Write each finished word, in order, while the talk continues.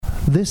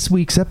This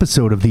week's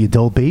episode of the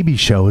Adult Baby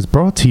Show is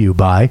brought to you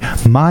by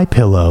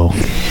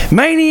MyPillow.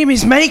 My name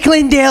is Mike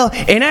Lindell,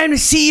 and I'm the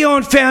CEO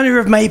and founder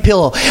of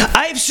MyPillow.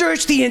 I've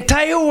searched the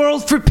entire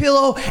world for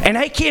pillow, and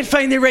I can't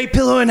find the right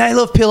pillow, and I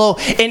love pillow,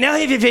 and now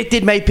I've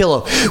invented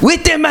MyPillow.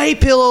 With the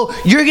MyPillow,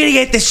 you're going to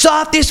get the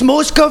softest,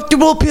 most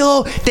comfortable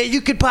pillow that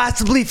you could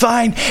possibly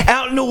find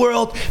out in the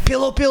world.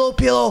 Pillow, pillow,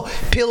 pillow,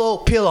 pillow,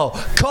 pillow.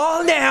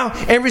 Call now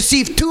and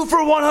receive 2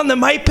 for 1 on the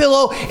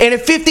MyPillow and a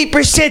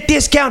 50%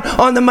 discount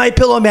on the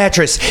MyPillow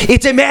mattress.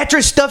 It's a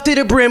mattress stuffed to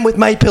the brim with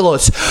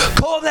MyPillows.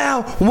 Call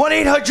now,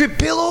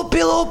 1-800-PILLOW,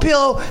 pillow,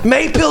 pillow,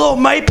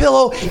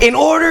 MyPillow, and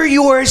order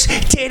yours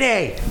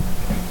today.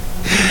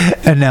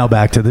 And now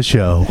back to the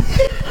show.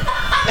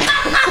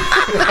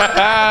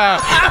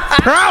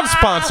 Proud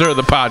sponsor of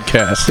the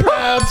podcast.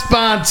 Proud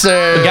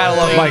sponsor. You gotta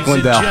love Mike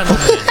Lindell. Live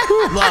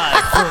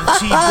from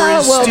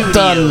T-Briz well Studios,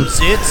 done.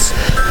 it's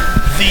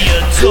the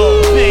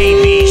Adult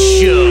Baby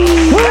Show.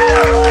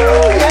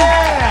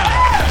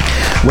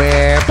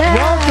 We're back.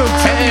 Welcome to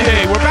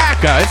Hey, we're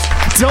back, guys.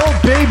 the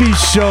Adult Baby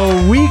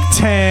Show, Week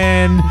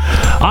 10.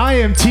 I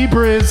am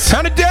T-Briz.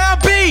 Count it down,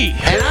 B.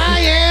 And I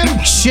am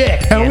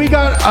Chick. And we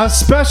got a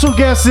special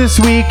guest this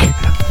week,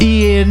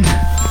 Ian.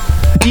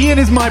 Ian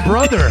is my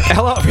brother.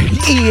 Hello,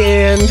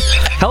 Ian.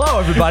 Hello,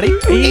 everybody.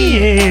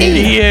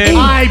 Ian.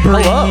 I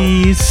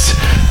Breeze.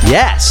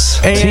 Yes.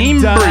 And,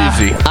 Team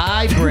Breezy.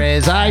 I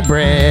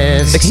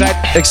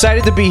Briz.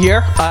 Excited to be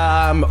here.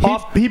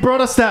 He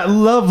brought us that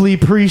lovely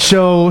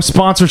pre-show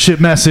sponsorship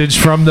message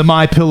from the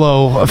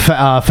MyPillow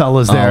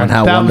fellas there. and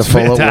how that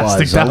wonderful was fantastic.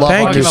 it was. I love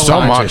Thank you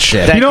so much.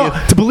 Thank You know,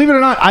 you. to believe it or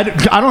not, I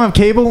don't have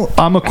cable.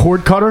 I'm a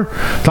cord cutter.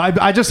 So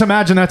I just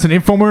imagine that's an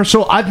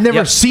infomercial. I've never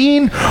Yep.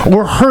 seen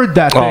or heard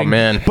that Oh, thing.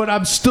 man. But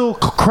I'm still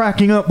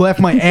cracking up, laugh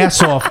my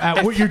ass off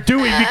at what you're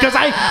doing because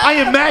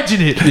I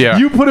imagine it. Yeah.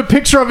 You put a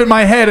picture of it in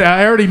my head, and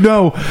I already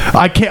know.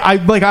 I can't. I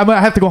might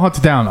have to go hunt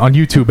it down on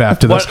YouTube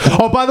after this.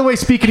 Oh, by the way,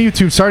 speaking of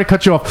YouTube, sorry to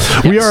cut you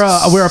off. We're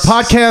a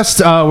podcast.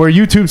 We're a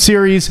YouTube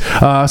series.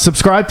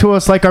 Subscribe to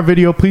us, like our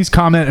video, please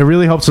comment. It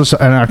really helps us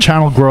and our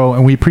channel grow,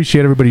 and we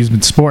appreciate everybody who's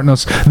been supporting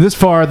us thus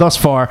far.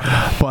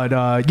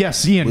 But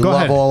yes, Ian, We go love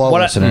ahead. all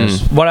our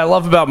listeners. What I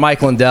love about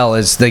Mike Lindell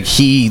is that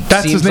he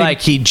That's his seems name.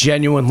 like he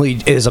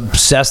genuinely is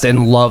obsessed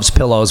and loves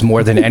pillows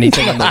more than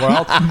anything in the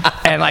world.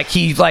 And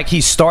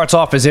he starts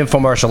off his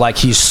infomercial like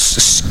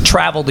he's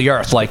traveled the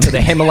earth, like to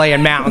the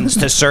Himalayan mountains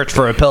to search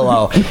for a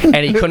pillow, and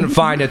he couldn't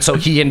find it, so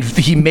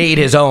he made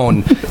his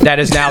own. That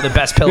is now the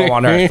best pillow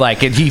on earth.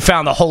 Like, and he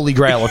found the holy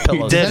grail of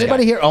pillows. Does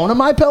anybody here own a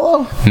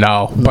MyPillow?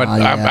 No, but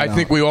I no.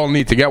 think we all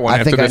need to get one I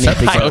after think I this need to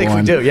episode. get I think we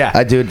one. do, yeah.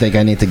 I do think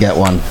I need to get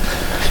one.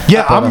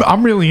 Yeah,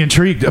 I'm really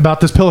intrigued about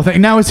this pillow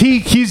thing. Now, is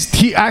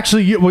he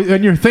actually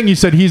in your thing? You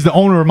said he's the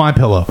owner of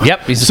MyPillow.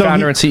 Yep, he's the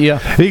founder and CEO.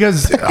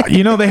 Because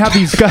they have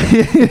these guys.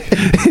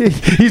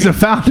 He's a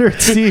founder and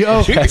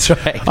CEO. That's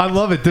right. I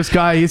love it. This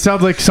guy. He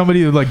sounds like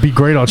somebody who'd be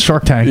great on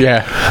Shark Tank.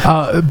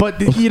 Yeah. But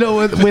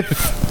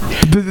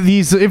with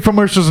these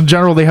infomercials in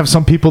general, they have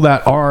some people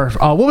that are.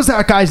 What was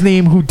that guy's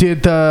name who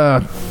did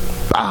the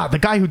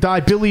guy who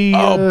died? Billy.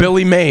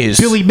 Billy Mays.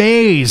 Billy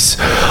Mays.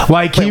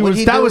 Wait, what'd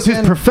he that do was his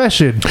again?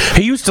 profession.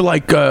 He used to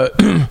what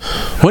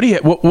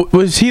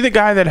was he the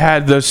guy that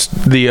had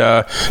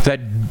that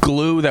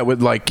glue that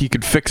would he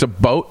could fix a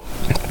boat?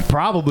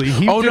 Probably.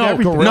 He Oh did no,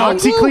 everything. no,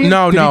 OxyClean?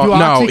 no, Did he do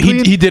no.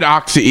 OxyClean? He did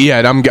Oxy.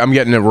 Yeah, I'm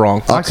getting it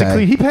wrong.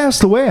 OxyClean. He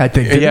passed away, I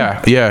think. didn't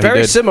Yeah, he? yeah. Very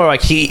he did. similar.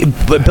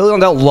 But Billy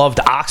Lindell loved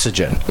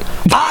oxygen.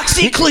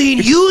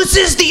 OxyClean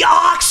uses the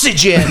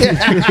oxygen.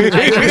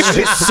 He's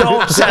just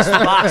so obsessed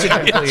with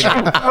oxygen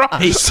cleaner.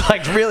 He's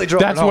really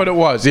drunk. That's what it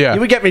was. Yeah.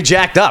 You would get me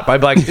jacked up. I'd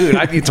be like, dude,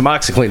 I need some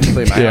OxyClean to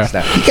clean my Yeah. house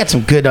now. You got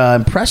some good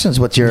impressions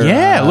with your.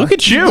 Yeah, look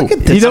at you. Look at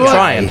this You know what?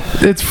 guy.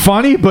 It's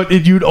funny, but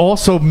you'd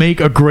also make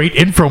a great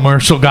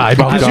infomercial guy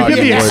because God, you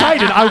get me yeah.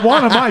 excited. I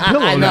want a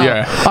MyPillow I know. now.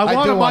 Yeah. I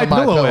want do a want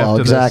MyPillow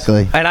after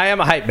exactly. And I am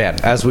a hype man,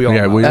 as we all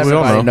Yeah, know. we all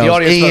Everybody know. The knows.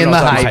 audience Ian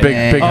knows the I'm hype hype.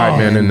 man. Big hype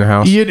man in the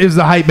house. Ian is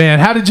the hype man.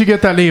 How did you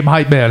get that name,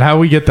 hype man? How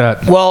we get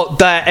that? Well,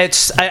 I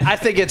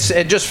think it's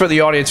just for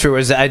the audience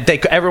viewers.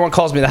 Everyone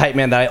calls me the hype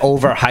man. That I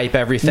overhype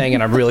everything,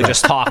 and I really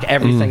just talk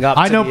everything up.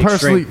 I to know the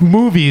personally, extreme.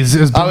 movies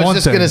is I was one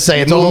just thing. gonna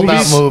say it's all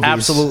about movies.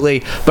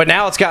 Absolutely. But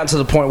now it's gotten to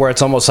the point where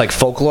it's almost like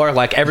folklore.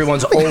 Like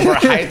everyone's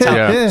overhyped.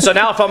 Yeah. So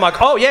now if I'm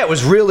like, oh yeah, it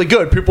was really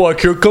good. People are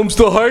like, here comes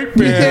the hype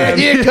man.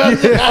 Here comes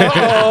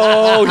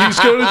Oh, he's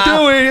gonna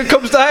do it. Here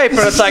comes the hype.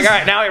 But it's like, all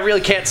right, now I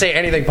really can't say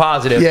anything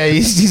positive. Yeah,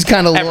 he's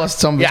kind of lost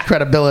some of his Yeah.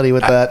 credibility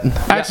with that.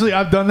 Actually,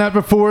 I've done that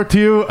before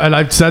too, and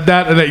I've said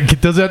that,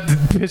 and does that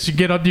piss you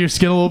get under your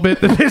skin a little bit?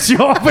 To piss you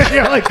off, and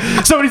you're like,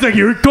 somebody's like,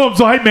 "Here comes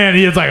the hype man."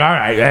 He's like, "All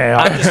right, hey,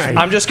 all right."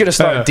 I'm just gonna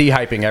start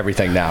de-hyping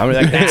everything now. I'm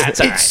like, nah, it's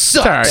all It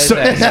right.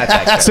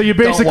 sucks. So you're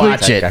basically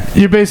watch it.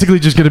 you're basically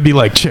just gonna be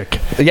like, "Chick,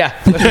 Yeah.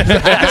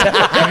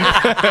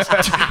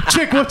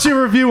 Chick, what's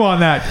your review on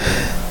that?"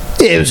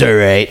 It was all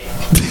right.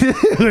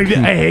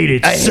 I hate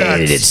it. I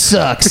hated it.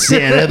 Sucks.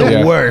 Yeah,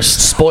 they're the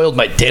worst. Spoiled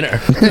my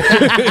dinner.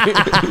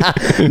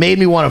 Made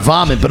me want to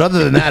vomit, but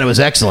other than that, it was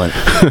excellent.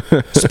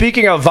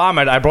 Speaking of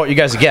vomit, I brought you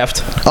guys a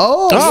gift. We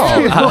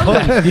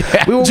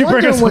were Did you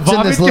bring wondering us a what's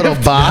in this vomit little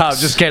gift?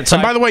 box. Just kidding.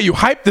 And by the way, you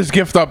hyped this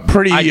gift up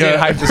pretty I did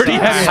hype this pretty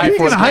up. heavy.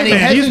 Speaking of hype, And he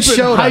man, hasn't he's been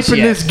showed us hyping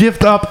yet. this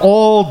gift up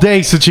all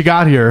day since you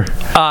got here.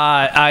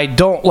 I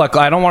don't want to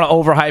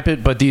overhype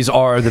it, but these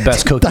are the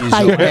best cookies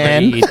you'll ever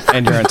end. eat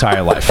in your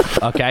entire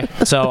life. Okay,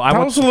 so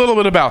Tell us a little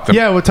bit about them.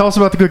 Yeah, well, tell us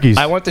about the cookies.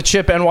 I went to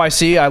Chip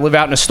NYC. I live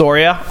out in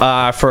Astoria.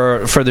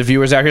 For the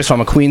viewers out here, so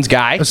I'm a Queens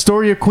guy.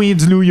 Astoria,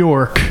 Queens, New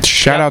York.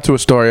 Shout out to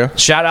Astoria.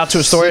 Shout out to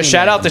Astoria. City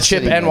Shout man, out to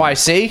Chip city man.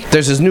 NYC.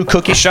 There's this new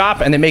cookie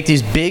shop, and they make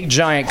these big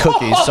giant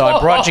cookies. So I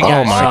brought you Oh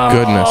guys my some.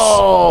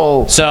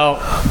 goodness. So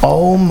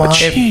Oh my!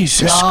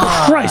 Jesus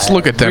Christ!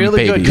 Look at them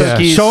Really good babies.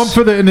 cookies. Show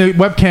them in the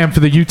webcam for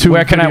the YouTube.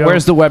 video.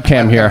 where's the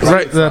webcam here?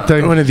 Right, That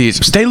thing. one of these.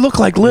 They look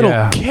like little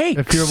Yeah. cakes.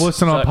 If you're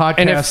listening on and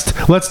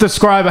podcast, let's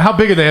describe it. How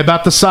big are they?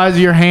 About the size of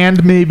your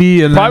hand,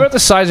 maybe? And Probably then- about the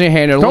size of your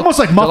hand. they're almost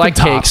like muffin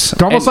tops. cakes.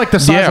 They're almost And- like the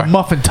size Yeah. of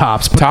muffin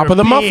tops. But Top they're of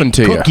the big muffin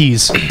to you.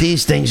 cookies.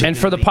 These things. Are And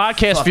for the gonna be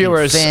podcast fucking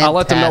viewers, I'll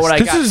let them know what I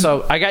fantastic. got.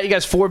 So I got you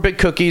guys 4 big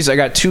cookies. I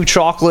got 2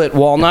 chocolate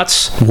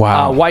walnuts,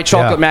 Wow. white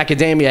chocolate Yeah.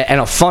 macadamia, and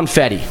a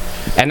funfetti.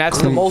 And that's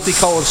the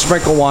multicolored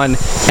sprinkle one.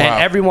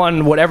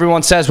 And what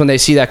everyone says when they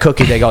see that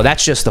cookie, they go,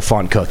 "That's just a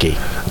fun cookie."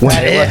 When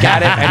they look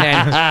at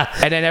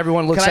it, and then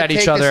everyone looks Can I at take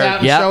each this other. out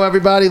and Yep. show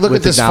everybody. Look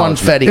With at this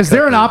acknowledgement. funfetti. Is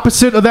there an cookie.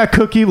 opposite of that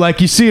cookie? Like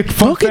you see a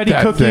Look at funfetti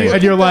that cookie, thing.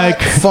 and you're like,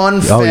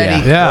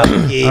 funfetti? yeah.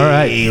 cookie. All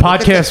right. Look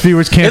at Podcast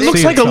viewers can't It see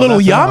looks like a so little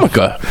that's enough.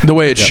 yarmulke, the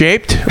way it's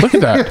shaped. Look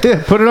at that.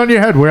 Yeah, put it on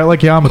your head. Wear it like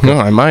yarmulke. No,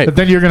 I might. But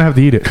then you're gonna have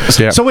to eat it.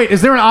 Yeah. So wait,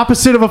 is there an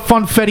opposite of a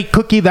funfetti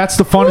cookie? That's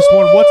the funnest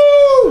one.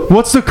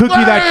 What's the cookie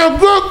that?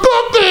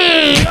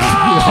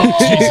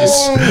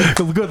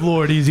 Jesus, good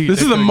Lord, he's eating.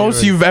 This is the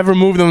most you've ever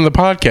moved on the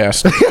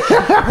podcast.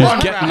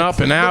 He's getting up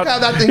and Look how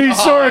out. that thing. He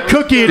saw a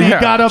cookie and he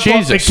Yeah, got up off the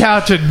Jesus.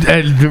 couch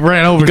and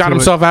ran over. Got to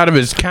himself out of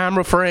his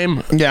camera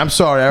frame. Yeah, I'm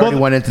sorry. I already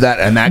went into that.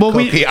 And that well,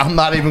 we- cookie, I'm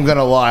not even going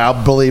to lie.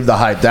 I'll believe the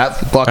hype. That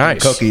fucking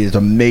Nice. cookie is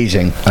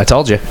amazing. I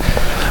told you.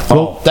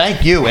 Well,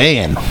 thank you,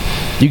 Ian.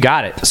 You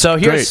got it. So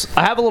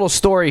I have a little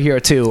story here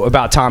too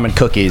about Tom and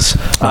cookies,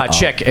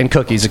 Chick and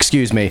cookies.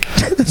 Excuse me.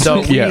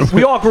 So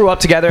we all grew up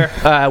together.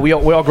 We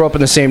all grew up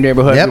in the same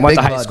neighborhood. Yep, we went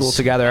to big high buds. school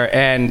together,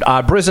 and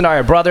Briz and I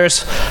are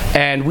brothers.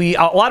 And a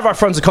lot of our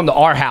friends would come to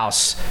our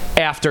house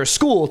after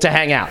school to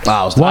hang out.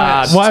 Oh, it's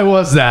Why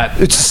was that?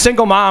 It's a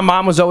single mom.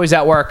 Mom was always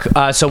at work,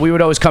 so we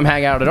would always come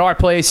hang out at our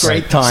place.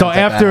 Great time. So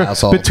after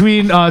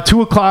between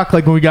 2 o'clock,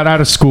 like when we got out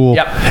of school,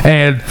 Yep.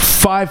 and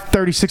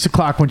 5:30, 6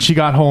 o'clock when she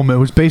got home, it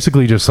was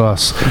basically just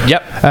us.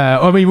 Yep.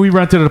 I mean, we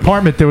rented an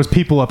apartment. There was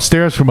people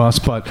upstairs from us,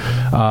 but we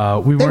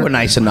They weren't. were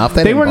nice enough.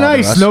 They didn't were bother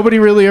nice. us. Nobody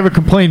really ever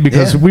complained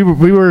because Yeah.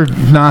 we were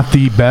not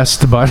the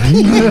best, but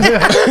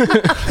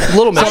A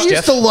little I mischief.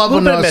 used to love Little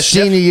when bit I of was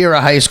mischief. senior year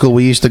of high school.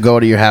 We used to go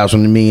to your house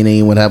when me and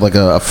Ian would have like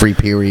a free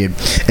period,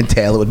 and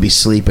Taylor would be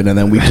sleeping, and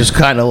then we just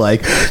kind of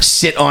like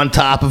sit on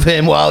top of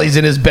him while he's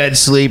in his bed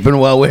sleeping,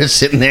 while we're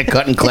sitting there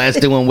cutting class,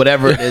 doing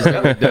whatever it is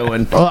that we're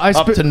doing. Well,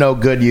 Up to no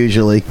good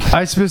usually.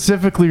 I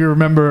specifically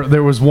remember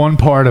there was one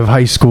part of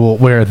high school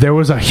where there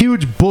was a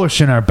huge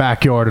bush in our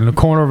backyard, in the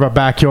corner of our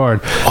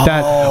backyard,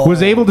 that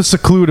was able to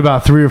seclude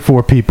about 3 or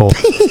 4 people.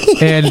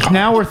 And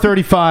now we're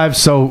 35,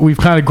 so we've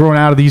kind of grown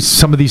out of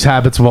some of these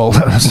habits. Well,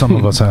 some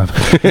of us have.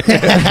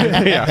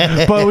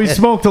 But we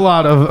smoked a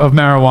lot of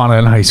marijuana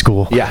in high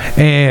school. Yeah.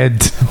 And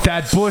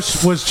that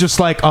bush was just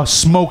like a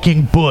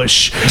smoking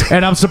bush.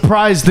 And I'm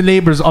surprised the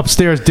neighbors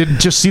upstairs didn't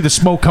just see the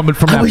smoke coming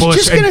from that was bush.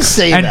 just gonna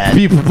say and that.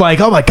 people like,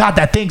 oh my God,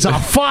 that thing's on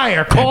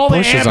fire. Call the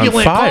bush is on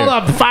ambulance. fire.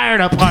 Call the fire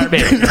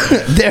department.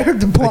 Their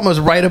department was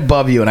right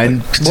above you,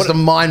 and it's just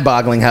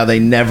mind-boggling how they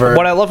never.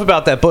 What I love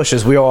about that bush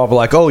is we all were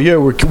like, oh yeah,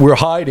 we're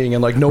hiding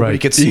and like nobody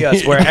Right. could see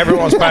us. Where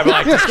everyone's probably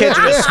like, these kids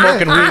are just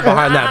smoking weed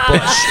behind that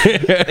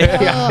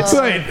bush.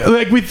 Right.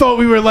 Like we thought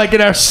we were like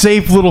in our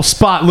safe little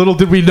spot. Little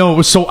did we know it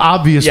was so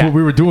obvious Yeah. what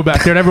we were doing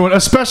back there. And everyone,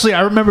 especially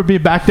I remember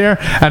being back there,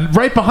 and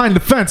right behind the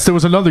fence there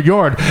was another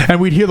yard, and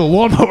we'd hear the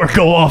lawnmower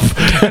go off,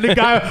 and the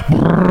guy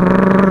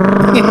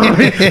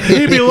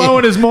he'd be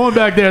blowing his moan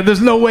back there.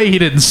 There's no way he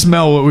didn't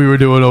smell what we were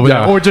doing over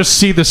there, or just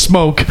see the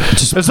smoke.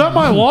 Is that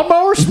my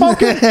lawnmower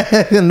smoking?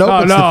 Nope, Oh,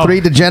 it's no. the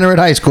 3 degenerate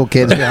high school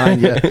kids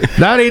behind you.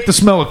 That ain't the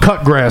smell of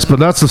cut grass, but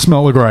that's the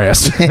smell of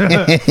grass.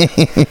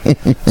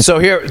 So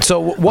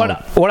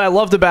what I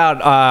loved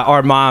about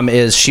our mom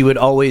is she would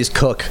always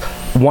cook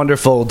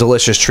wonderful,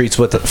 delicious treats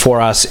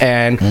for us,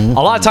 and a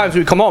lot of times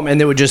we'd come home and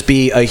there would just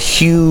be a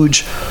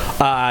huge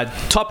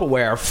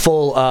Tupperware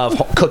full of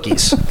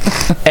cookies,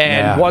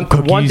 and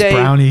one day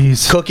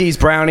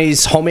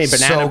brownies, homemade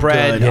banana So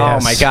bread. good, Oh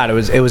yes. my God, it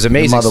was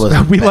amazing. mother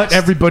was- We let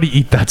everybody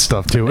eat that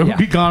stuff too. It would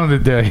be gone in a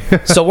day.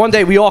 So one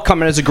day we all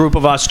come in as a group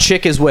of us.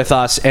 Chick is with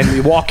us, and we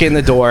walk in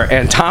the door,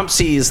 and Tom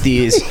sees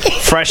these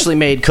freshly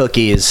made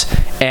cookies,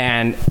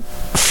 and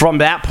from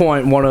that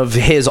point, one of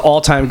his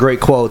all-time great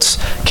quotes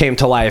came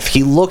to life.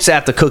 He looks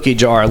at the cookie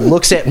jar,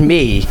 looks at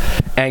me,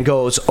 and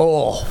goes,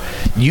 "Oh,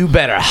 you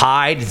better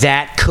hide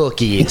that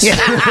cookies." And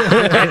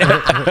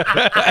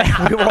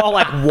we were all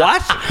like,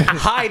 "What?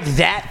 Hide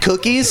that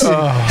cookies?"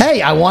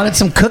 Hey, I wanted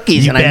some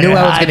cookies, and I better knew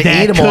I was hide going to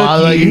that eat them all.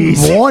 I was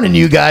cookies. like, warning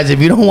you guys, if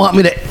you don't want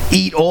me to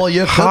eat all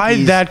your cookies,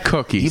 Hide that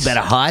cookies. you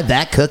better hide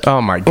that cookie.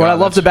 Oh my god. What I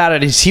loved about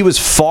it is he was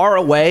far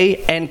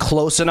away and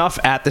close enough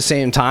at the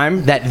same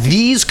time that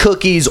these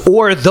cookies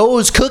or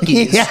those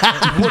cookies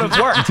would have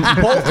worked.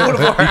 Both would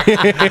have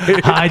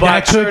worked. Hide But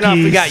that sure enough,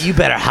 we cookies. got, "You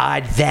better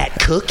hide that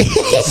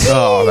cookies."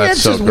 Oh,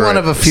 that's so just great. one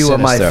of a few of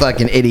my Sinister.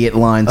 fucking idiot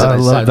lines that I I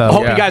love said. that.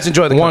 Hope you guys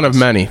enjoy the one of cookies.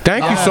 many.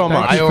 Thank you so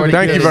much. I already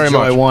Thank you did very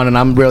enjoy much. one, and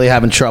I'm really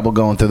having trouble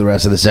going through the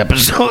rest of this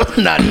episode.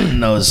 Not eating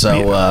those, so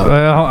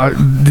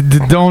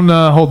Don't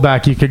hold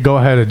back. You could go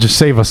ahead and just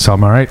save us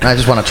some, all right? I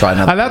just want to try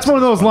another. That's one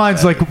of those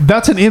lines, like,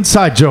 that's an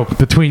inside joke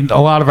between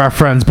a lot of our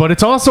friends, but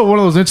it's also one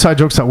of those inside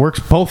jokes that works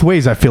both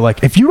ways, I feel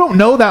like. If you don't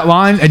know that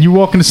line and you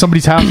walk into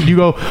somebody's house and you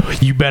go,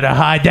 "You better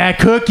hide that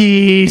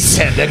cookies,"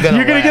 Yeah, they're gonna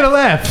you're going to get a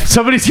laugh. laugh.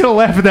 Somebody's going to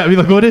laugh at that and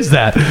be like, "What is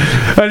that?"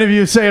 And if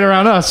you say it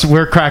around us,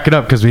 we're cracking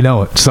up because we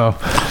know it. So,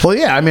 Well,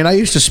 yeah, I mean, I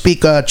used to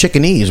speak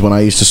Chickenese when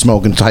I used to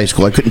smoke in high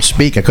school. I couldn't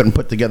speak. I couldn't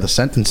put together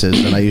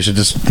sentences, and I used to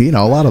just, a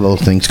lot of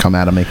those things come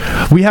out of me.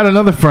 we had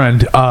another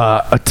friend.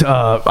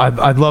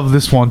 I love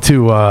this one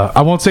too.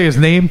 I won't say his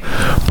name,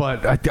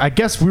 but I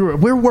guess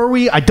where were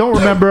we? I don't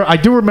remember. I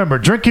do remember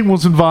drinking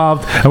was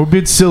involved, and we've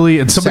been silly.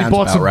 And somebody Sounds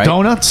bought about some right.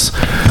 donuts.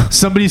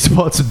 Somebody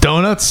bought some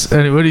donuts,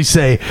 and what did he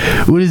say?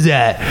 What is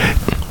that?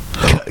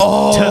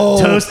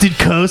 Toasted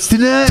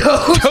coconut.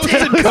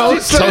 Toasted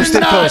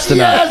coconut.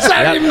 Yes,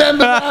 I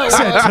remember that.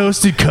 Said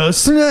toasted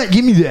coconut.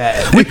 Give me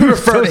that. We can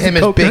refer to him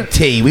as Big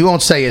T. We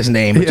won't say his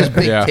name, but just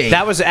Big Yeah. T.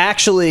 That was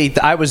actually,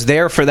 I was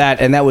there for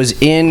that, and that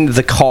was in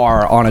the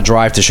car on a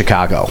drive to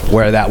Chicago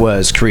where that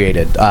was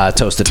created.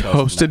 Toasted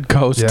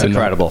Coast. Yeah. It's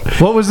incredible.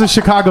 What was the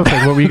Chicago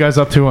thing? What were you guys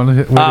up to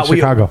on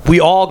Chicago? We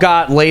all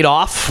got laid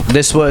off.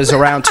 This was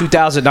around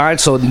 2009,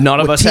 so none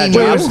of us had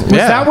Team U? jobs. Was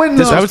that when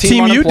That was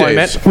Team U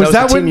unemployment. days.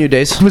 That was Team U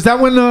days. Was that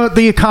when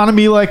the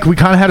economy, like, we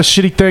kind of had a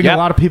shitty thing? Yep. A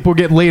lot of people were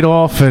getting laid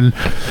off, and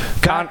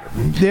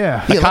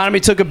yeah. Economy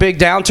took a big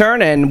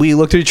downturn, and we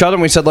looked at each other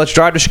and we said, "Let's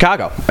drive to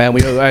Chicago."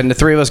 And the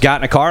three of us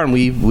got in a car and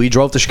we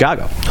drove to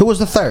Chicago. Who was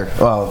the third?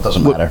 Well, it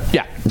doesn't matter.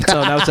 Yeah.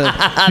 So that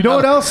was You know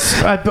what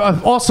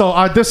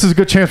else? This is a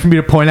good chance for me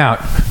to point out.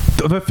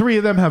 The three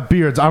of them have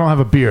beards. I don't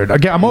have a beard.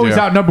 Again, I'm always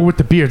Yeah. outnumbered with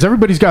the beards.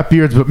 Everybody's got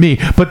beards but me.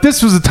 But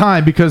this was a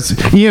time, because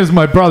Ian is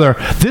my brother.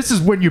 This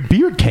is when your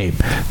beard came.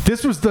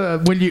 This was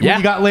when you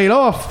got laid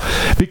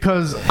off,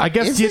 because I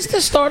guess Is this the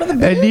start of the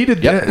beard? It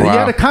needed. Yep. You Wow.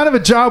 had a kind of a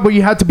job where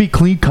you had to be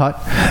clean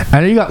cut,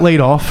 and then you got laid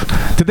off.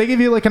 Did they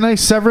give you like a nice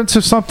severance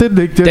or something?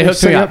 They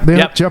hooked me up. They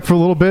Yep. hooked you up for a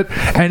little bit,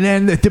 and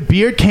then the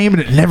beard came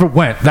and it never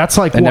went. That's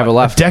like It never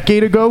left. a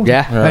decade ago.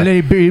 Yeah. And then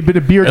you've been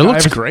a beard. It guy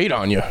looks ever- great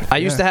on you. I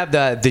used to have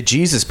the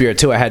Jesus beard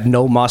too. I had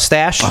no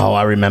mustache. Oh,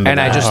 I remember And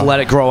that. I just let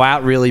it grow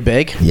out really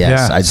big.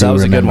 Yes, Yeah. I So that do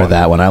was a good remember one.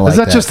 that one. I like Is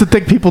that just the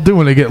thing people do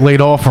when they get laid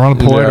off or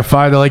unemployed Yeah. or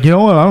fired? They're like, you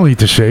know what? I don't need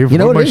to shave. You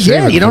know What what am I it is? Yeah,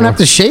 shaving you don't for? have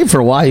to shave for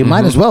a while. You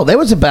might as well. There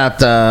was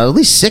about at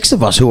least 6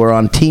 of us who were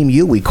on Team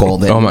U, we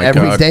called it. Oh, my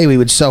Every God. day we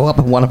would show up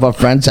at one of our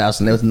friends' house,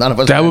 and there was none of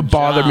us. That had would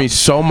bother me jobs.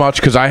 so much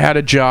because I had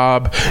a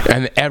job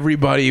and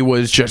everybody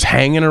was just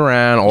hanging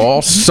around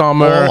all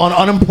summer. All on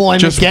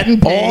unemployment, just getting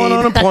paid. all on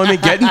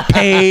unemployment, getting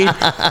paid.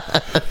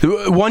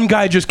 One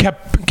guy just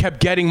kept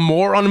getting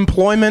more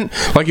unemployment,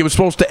 like it was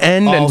supposed to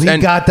end. Oh, he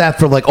got that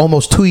for like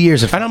almost 2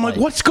 years. and I'm like,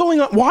 what's going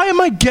on? Why am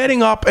I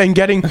getting up and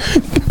getting?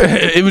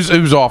 It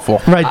was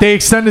awful. Right, they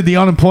extended the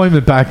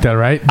unemployment back then,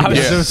 right? Because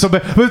Yeah. it was so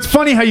bad. But it's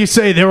funny how you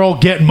say they're all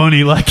getting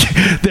money, like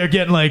they're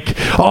getting like,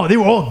 oh, they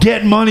were all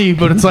getting money,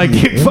 but it's like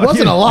It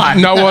wasn't a lot.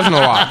 No, it wasn't a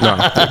lot. No.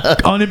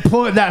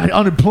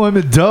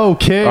 unemployment dough,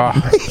 kid.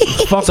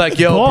 It's like,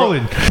 yo,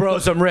 balling.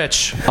 bros, I'm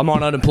rich. I'm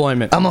on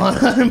unemployment. I'm on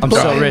unemployment. I'm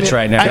so rich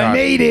right now. I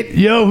made it.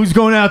 Yo, who's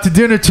going out to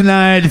dinner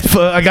tonight?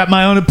 I got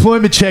my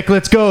unemployment check.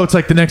 Let's go. It's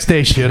like the next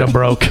day. Shit, I'm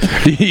broke.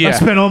 Yeah. I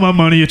spent all my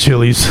money at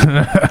Chili's.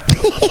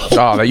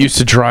 Oh, that used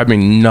to drive me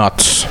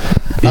nuts.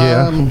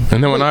 Yeah. And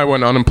then when I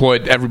went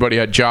unemployed, everybody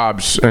had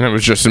jobs, and it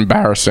was just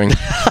embarrassing.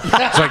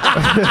 It's like,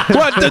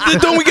 what?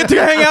 Don't we get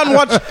to hang out and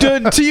watch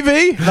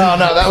TV? No,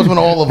 that was when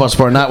all of us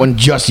were, not when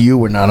just you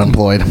were not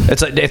employed.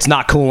 It's like, it's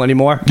not cool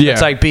anymore. Yeah.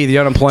 It's like, the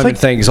unemployment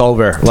thing's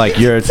over. Like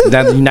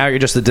now you're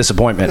just a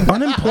disappointment.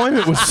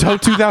 Unemployment was so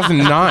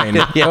 2009.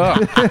 Yeah.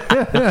 Ugh.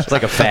 It's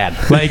like a fad.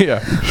 Like, Yeah.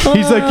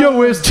 he's like, yo,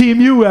 where's Team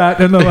U at?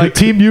 And they're like,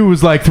 Team U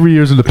was like 3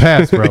 years in the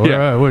past, bro.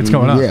 Yeah. What's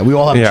going on? Yeah, we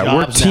all have Yeah,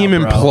 jobs we're team now,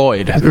 bro.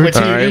 employed. We're All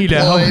Team right? E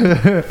now.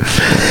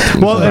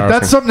 Well,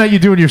 that's something that you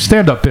do in your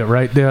stand-up bit,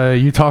 right?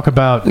 You talk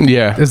about.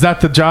 Yeah. Is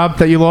that the job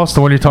that you lost?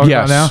 The one you're talking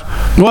Yes. about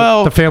now?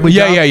 Well, the family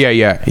yeah,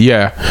 job?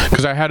 yeah.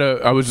 Because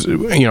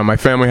my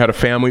family had a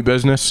family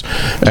business,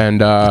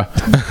 and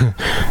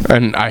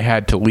and I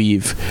had to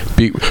leave.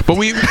 But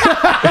we,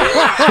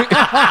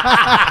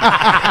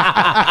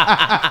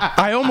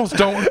 I almost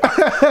don't.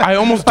 I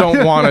almost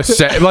don't want to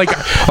say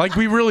like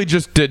we really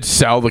just did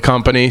sell the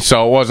company,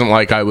 so it wasn't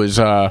like I was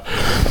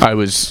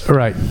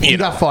Right. You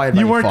got fired.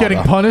 You weren't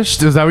getting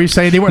punished? Is that what you're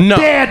saying? They were No.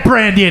 bad,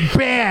 Brandon.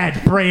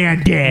 Bad,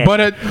 Brandon. But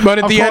at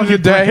the end of the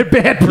day,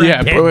 bad,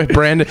 Brandon. yeah,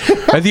 Brandon.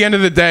 At the end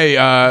of the day,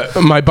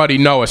 my buddy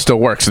Noah still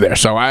works there,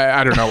 so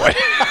I don't know what.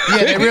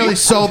 Yeah, they really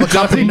sold the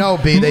company. No,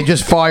 B. They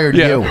just fired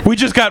you. We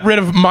just got rid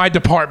of my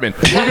department.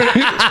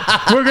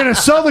 We're going to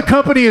sell the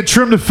company and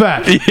trim the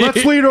fat.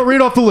 Let's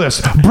read off the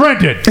list.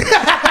 Brendan.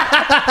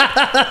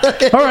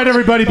 All right,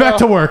 everybody, back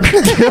to work.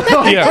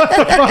 Yeah.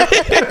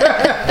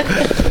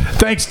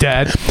 Thanks,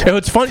 Dad.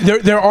 It's funny.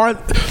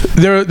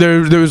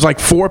 There was like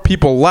 4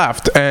 people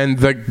left, and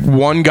the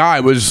one guy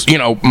was,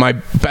 my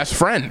best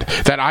friend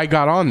that I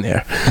got on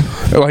there.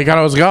 Like,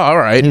 I was like, oh, all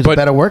right. He's a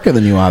better worker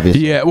than you,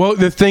 obviously. Yeah. Well,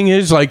 the thing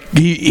is, like,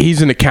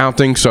 he's in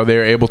accounting, so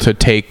they're able to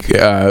take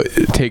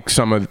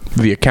some of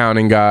the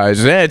accounting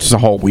guys. It's a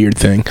whole weird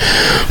thing,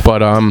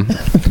 but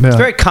It's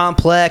very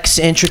complex,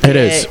 intricate. it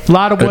is. A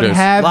lot of what It is.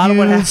 have A lot of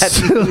what yous.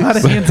 have A lot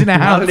of ins and A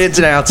lot outs. of ins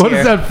and outs. What here.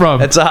 is that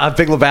from? It's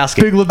Big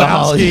Lebowski. Big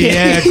Lebowski.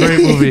 Yeah,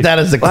 great movie. That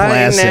is a Ins and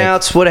classic.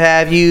 outs, what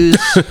have you.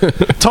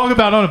 Talk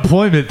about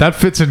unemployment. That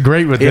fits in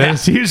great with Yeah.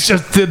 this. He was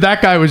just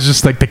that guy was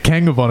just like the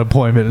king of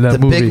unemployment in that The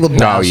movie. Big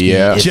Lebowski Oh,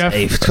 yeah. is Jeff,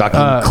 a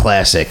fucking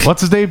classic.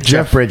 What's his name?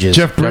 Jeff Bridges.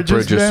 Jeff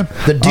Bridges. Bridges. Man.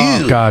 The dude.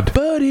 Oh, God.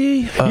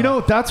 buddy.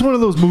 That's one of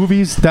those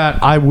movies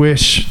that I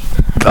wish.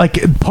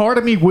 Like, part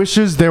of me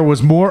wishes there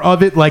was more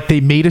of it, like they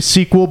made a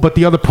sequel, but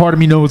the other part of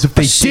me knows if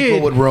they sequel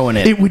did, would ruin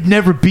it. It would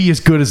never be as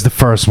good as the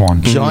first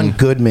one. John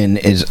Goodman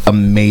is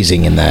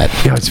amazing in that.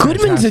 Yeah, it's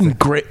Goodman's fantastic.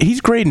 great.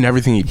 He's great in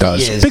everything he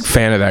does. He is. Big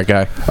fan of that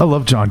guy. I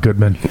love John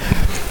Goodman.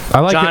 I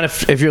like John,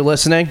 it. if you're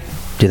listening,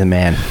 do the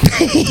man.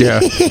 Yeah.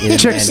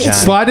 Chicks, man, John.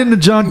 slide into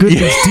John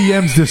Goodman's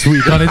DMs this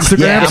week on Instagram.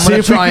 Yeah, I'm See going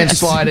if to we try can- and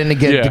slide in to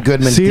get Yeah. the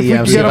Goodman See if we DM.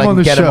 can See get if him I on can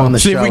the get him show. on the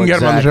show. See if we can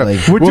get him on the show.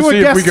 Exactly. We're We'll doing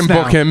see if we guests can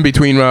book now. him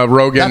between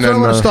Rogan That's what I'm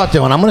and. going to start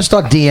doing. I'm going to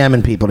start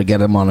DMing people to get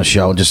them on the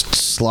show. Just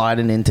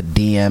sliding into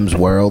DMs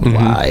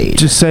worldwide.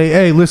 Just say,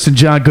 hey, listen,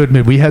 John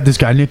Goodman, we had this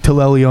guy, Nick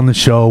Tillelli, on the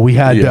show. We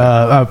had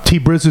T.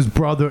 Brizz's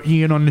brother,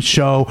 Ian, on the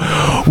show.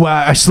 Well,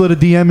 I slid a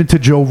DM into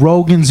Joe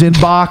Rogan's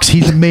inbox.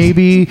 He's a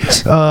maybe.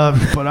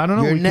 But I don't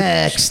know. You're We could-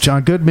 next.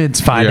 John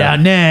Goodman's find Yeah. out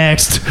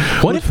next.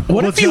 What if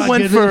you John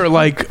went Goodman? for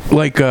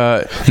like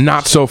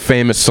not so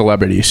famous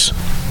celebrities?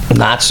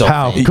 Not so.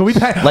 How can we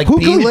pay? Like who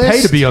can we pay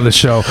B-list? to be on the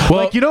show?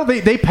 Well-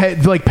 they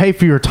pay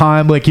for your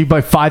time. Like you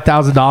buy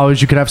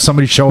 $5,000, you could have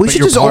somebody show up We at should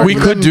your just party. We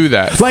could do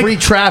that. Like- free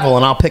travel,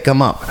 and I'll pick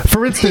them up.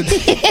 For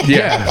instance,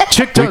 Yeah.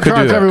 chick We could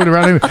drives do that. everyone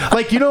around.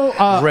 Like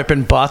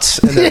Ripping butts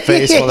in their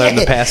face while they're in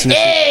the passenger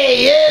seat.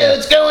 Hey, yeah,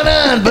 what's going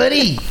on,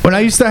 buddy? when I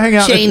used to hang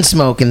out. Chain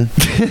smoking.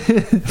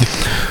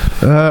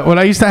 When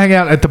I used to hang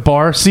out at the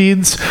bar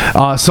scenes,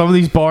 some of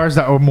these bars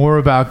that were more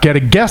about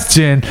getting guests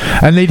in,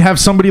 and they'd have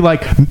somebody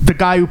like the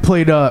guy who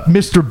played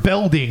Mr.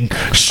 Belding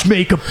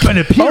make an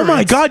appearance. Oh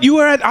my God! You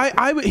were at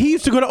he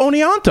used to go to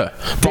Oneonta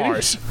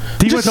bars.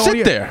 He Just went to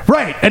sit there.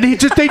 right? And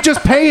they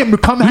just pay him to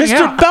come hang Mr.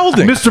 out.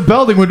 Belding. Mr.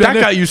 Belding would That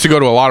guy used to go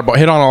to a lot of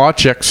hit on a lot of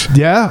chicks.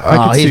 Yeah,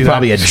 I could see He's that.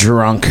 probably a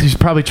drunk. He's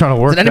probably trying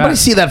to work. Did anybody that.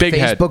 see that Big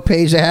head. Facebook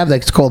page they have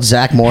that's called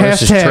Zach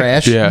Morris is Hashtag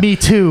trash? Yeah. Me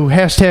too.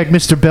 Hashtag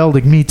Mr.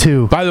 Belding. Me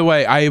too. By the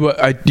way,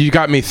 you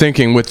got me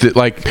thinking with the,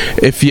 like,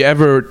 if you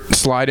ever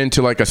slide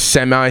into like a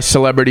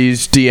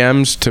semi-celebrities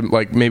DMs to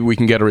like maybe we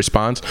can get a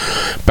response.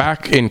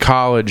 Back in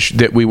college,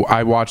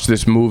 I watched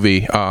this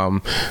movie.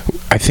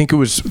 I think it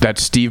was that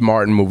Steve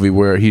Martin movie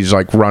where he's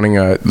like running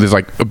there's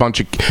like a bunch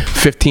of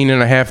 15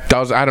 and a half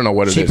dozen. I don't know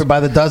what it is. Cheaper by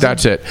the dozen?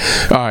 That's it.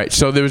 All right.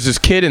 So there was this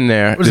kid in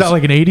there. Was that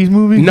like an 80s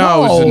movie?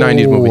 No, it was a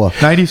 90s movie.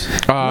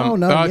 90s?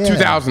 No, yeah.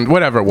 2000,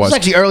 whatever it It's was.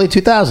 actually early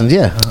 2000s,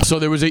 yeah. So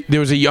there was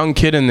a young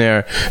kid in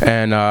there,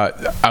 and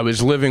I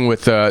was living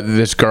with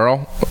this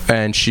girl,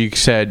 and she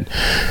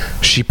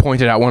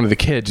pointed out one of the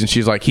kids, and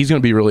she's like, he's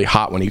gonna be really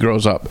hot when he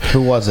grows up.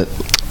 Who was it?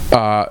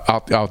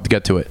 I'll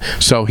get to it.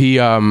 So he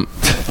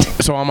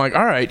so I'm like,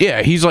 all right,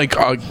 yeah, he's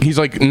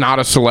like not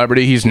a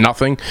celebrity, he's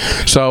nothing.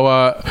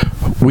 So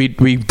we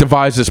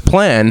devised this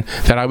plan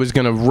that I was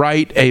gonna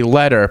write a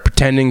letter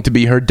pretending to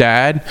be her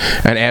dad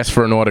and ask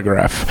for an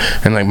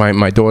autograph. And like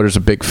my daughter's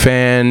a big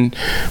fan.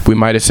 We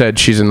might have said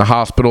she's in the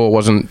hospital. It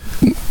wasn't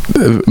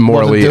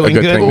morally Wasn't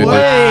a good doing thing. good? to do. Wait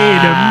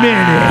a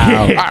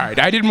minute. All right,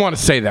 I didn't want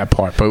to say that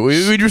part, but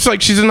we just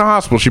like she's in the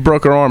hospital. She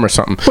broke her arm or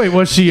something. Wait,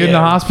 was she in the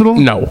hospital?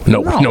 No.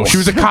 She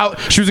was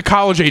a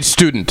college age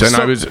student, and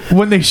So I was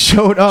when they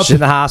showed up. She's in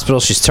the hospital.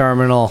 She's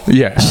terminal.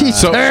 yeah. She's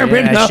So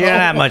terminal. Yeah, she don't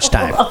have much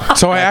time.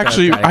 So I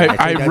actually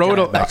I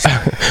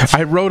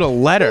wrote a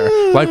letter.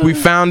 Like we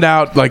found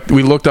out, like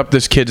we looked up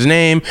this kid's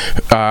name,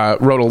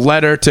 wrote a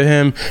letter to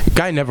him.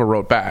 Guy never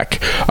wrote back,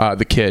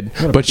 the kid.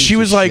 But she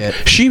was like,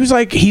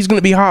 he's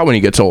gonna be hot when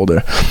he gets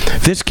older.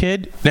 This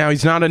kid, now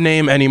he's not a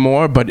name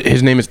anymore, but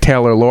his name is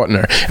Taylor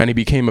Lautner, and he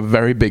became a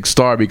very big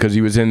star because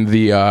he was in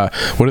the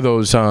what are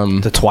those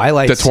The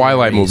Twilight. the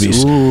Twilight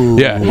series. movies. Ooh.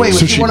 Yeah. Wait,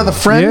 So was he one of the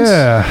friends?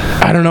 Yeah.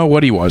 I don't know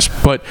what he was,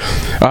 but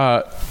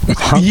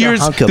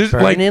years hunka this-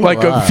 like burning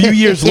a love. few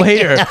years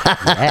later,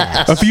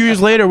 A few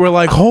years later, we're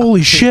like,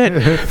 holy shit,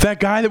 that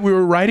guy that we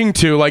were writing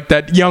to, like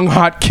that young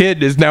hot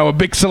kid, is now a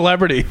big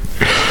celebrity.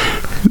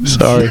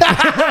 Sorry.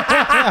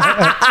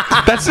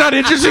 That's not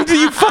interesting to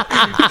you?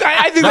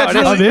 I think that's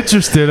really... I'm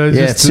interested.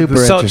 It's super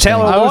So interesting.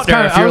 Taylor I was Lautner,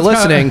 kinda- if you're I was kinda-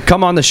 listening,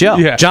 come on the show.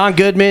 Yeah. John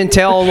Goodman,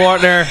 Taylor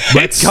Lautner.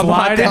 Let's come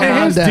slide on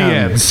into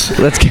down. his DMs.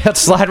 Let's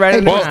slide right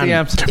into his Well,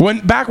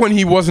 DMs. back when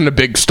he wasn't a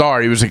big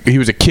star, he was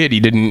a kid.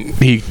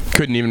 He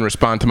couldn't even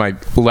respond to my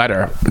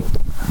letter.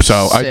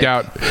 So I Sick.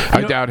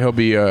 doubt he'll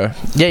be. Yeah,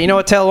 you know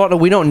what, Taylor Lautner?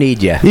 We don't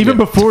need you. Even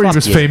before he Fuck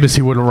was you. famous,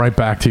 he wouldn't write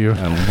back to you.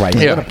 Right.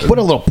 Yeah. What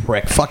a little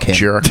prick. Fuck him.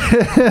 Jerk.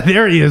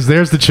 There he is.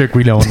 There's the chick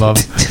we know and love.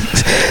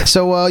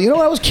 So, you know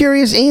what? I was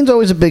curious. Ian's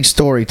always a big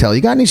storyteller.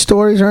 You got any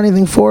stories or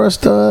anything for us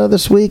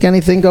this week?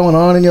 Anything going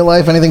on in your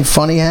life? Anything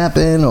funny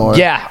happen? Or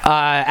Yeah,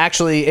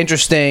 actually,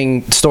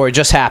 interesting story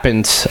just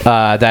happened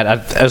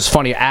that it was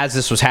funny as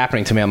this was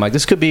happening to me. I'm like,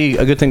 this could be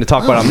a good thing to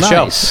talk about on the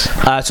nice.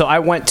 show. So I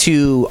went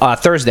to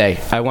Thursday.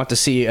 I went to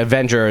see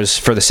Avengers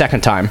for the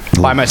second time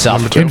by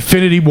myself.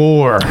 Infinity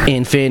War.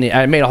 Infinity.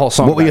 I made a whole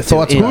song. What were your about it, too.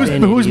 thoughts about it?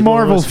 Infinity Who's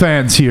Marvel Wars.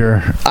 fans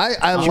here?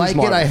 I like it.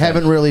 Marvel I fan.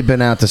 haven't really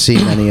been out to see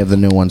any of the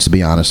new ones, to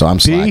be honest, so I'm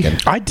slacking.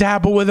 I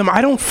dabble with them.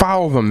 I don't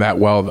follow them that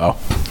well, though.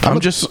 I'm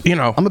just,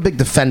 I'm a big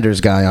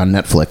Defenders guy on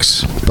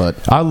Netflix, but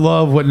I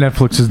love what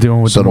Netflix is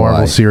doing with So the do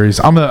Marvel I. series.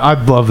 I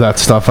love that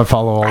stuff. I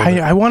follow all of it.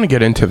 I want to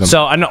get into them.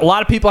 So I know a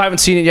lot of people haven't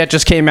seen it yet.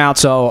 Just came out,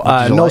 so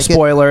Did you no like it?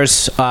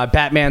 spoilers.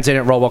 Batman's in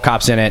it.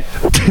 RoboCop's in it.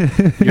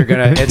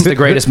 It's the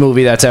greatest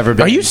movie that's ever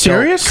been. Are you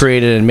serious?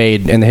 Created and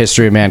made in the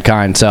history of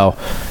mankind. So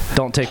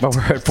don't take my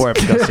word for it,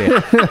 but go see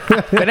it.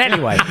 But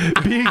anyway,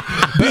 B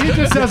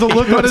just has a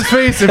look on his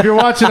face. If you're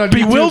watching on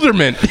YouTube.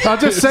 Bewilderment. I'll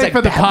just say like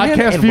for the Batman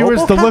podcast and viewers,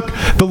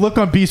 RoboCop? the look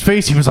on B's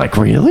face, he was like,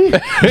 "Really,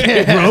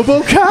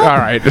 RoboCop?" All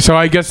right. So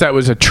I guess that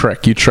was a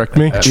trick. You tricked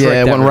me.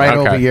 yeah, it went right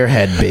Okay. over your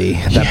head, B.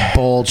 That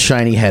bald,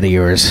 shiny head of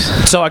yours.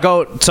 so I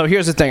go. So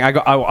here's the thing.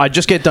 I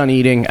just get done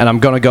eating, and I'm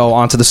gonna go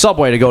onto the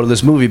subway to go to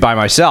this movie by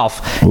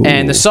myself.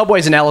 And the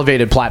subway's an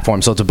elevated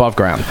platform, so it's above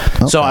ground.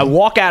 So I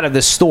walk out of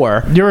this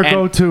store. You're a and-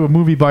 go to a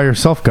movie by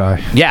yourself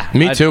guy. Yeah,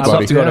 Me too, I love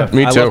buddy. to go to- Yeah.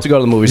 Me I too. love to go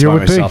to the movies You're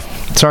by with me.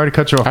 myself. Sorry to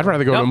cut you off. I'd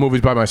rather go to Yep. the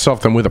movies by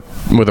myself than with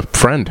a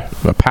friend,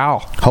 a pal.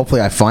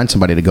 Hopefully, I find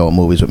somebody to go at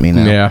movies with me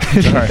now. Yeah.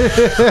 All right.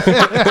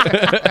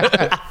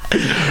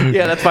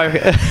 Yeah, that's my.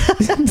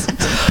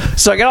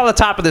 So I get on the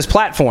top of this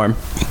platform.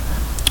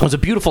 It was a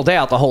beautiful day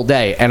out the whole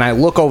day, and I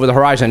look over the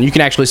horizon. You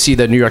can actually see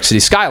the New York City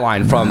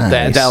skyline from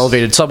Nice. the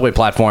elevated subway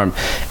platform,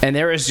 and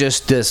there is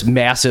just this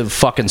massive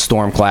fucking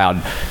storm cloud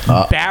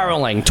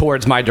barreling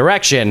towards my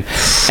direction.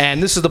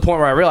 And this is the point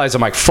where I realized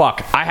I'm like,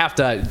 fuck, I have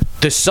to.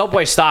 The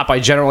subway stop I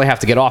generally have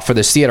to get off for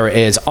this theater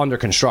is under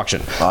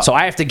construction, so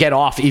I have to get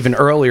off even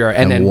earlier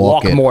and then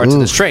walk walk it. more to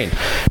this Oof. train.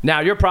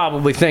 Now you're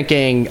probably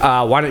thinking,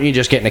 why don't you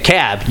just get in a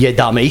cab, you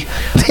dummy?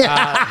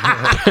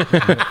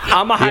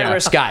 I'm a high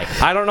risk guy.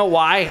 I don't know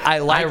why.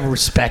 I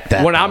respect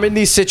that. when I'm in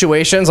these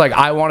situations, like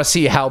I want to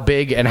see how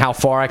big and how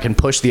far I can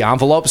push the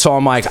envelope. So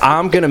I'm like,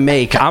 I'm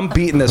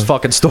beating this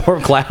fucking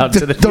storm cloud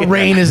to the The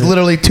rain is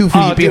literally 2 feet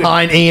Oh, dude.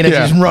 behind Ian as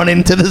Yeah. he's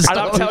running to the And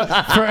I'm storm.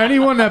 telling- For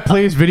anyone that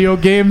plays video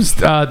games,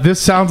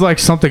 this sounds like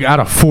something out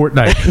of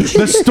Fortnite.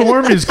 The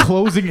storm is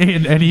closing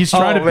in, and he's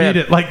trying to man. beat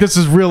it like this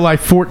is real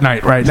life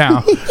Fortnite right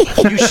now.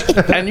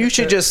 you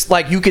should just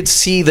like you could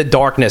see the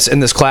darkness in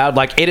this cloud.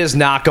 Like it is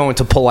not going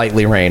to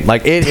politely rain.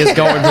 Like it is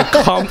going to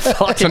come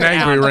fucking It's an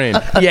angry down. rain.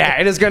 Yeah,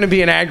 it is going to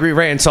be an angry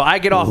rain. So I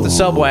get off the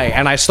subway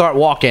and I start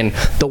walking.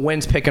 The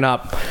wind's picking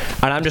up,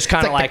 and I'm just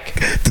kind of like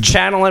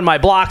channeling my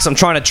blocks. I'm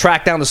trying to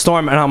track down the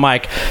storm, and I'm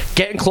like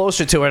getting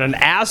closer to it. And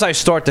as I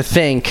start to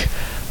think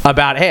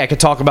about, hey, I could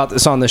talk about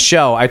this on the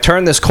show, I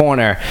turn this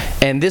corner,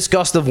 and this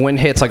gust of wind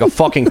hits like a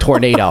fucking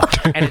tornado,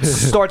 and it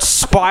starts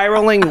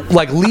spiraling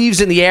like leaves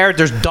in the air.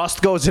 There's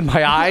dust goes in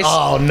my eyes.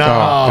 Oh, no.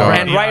 God.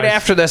 And right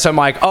after this, I'm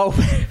like, oh,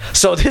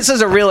 so this is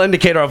a real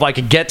indicator of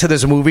like get to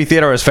this movie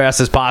theater as fast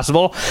as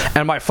possible.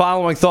 And my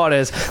following thought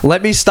is,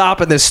 let me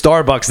stop at this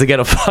Starbucks to get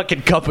a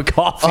fucking cup of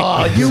coffee.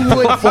 Oh, you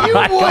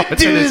would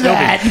do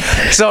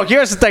that. So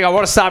here's the thing. I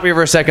want to stop here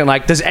for a second.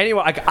 Like, does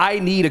anyone like? I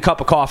need a cup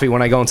of coffee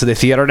when I go into the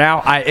theater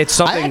now. It's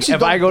something. actually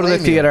If I don't go to the blame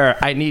you. theater,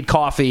 I need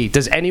coffee.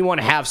 Does anyone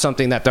have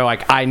something that they're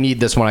like, I need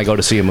this when I go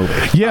to see a movie?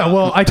 Yeah,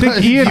 well, I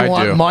think Ian.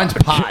 I do. Mine's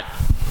pot.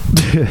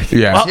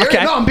 Yeah. Well, Serious?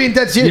 okay. No, I'm being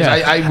dead serious. Yeah.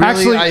 I really,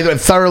 Actually- I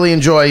thoroughly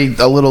enjoy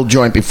a little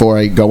joint before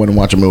I go in and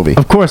watch a movie.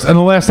 Of course, in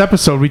the last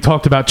episode, we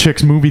talked about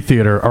Chick's movie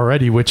theater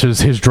already, which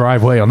is his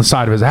driveway on the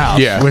side of his house.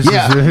 Yeah. which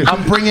Yeah, is,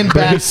 I'm bringing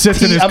where back. he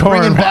sits in his I'm car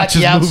bringing and back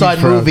watches the outside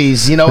for us.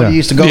 movies. You know, Yeah. you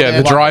used to go. Yeah,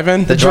 there. the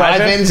drive-in? The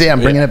drive-ins. Yeah,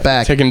 I'm bringing it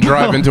back. Taking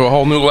drive-in to a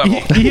whole new level.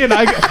 Ian,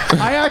 I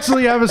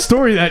actually have a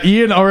story that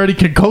Ian already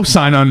can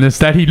co-sign on this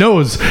that he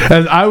knows.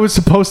 As I was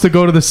supposed to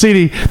go to the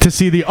city to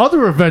see the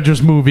other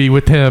Avengers movie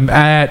with him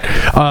at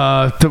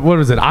what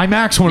is it?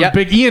 IMAX. One of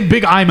the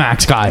big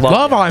IMAX guy.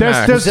 Love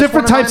IMAX. There's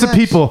different types of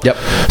people. Yep.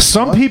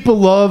 Some people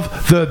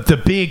love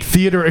the big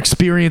theater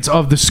experience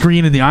of the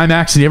screen and the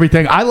IMAX and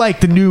everything. I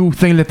like the new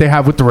thing that they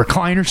have with the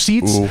recliner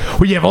seats,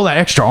 where you have all that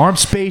extra arm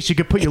space. You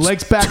can put your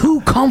legs back.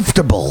 Too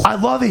comfortable. I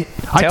love it.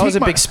 Taylor's a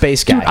big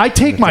space guy. Dude, I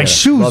take my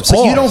shoes off.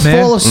 So you don't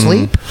man. fall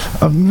asleep?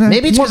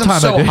 Maybe it's because One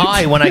I'm time I so did.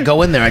 high when I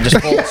go in there, I just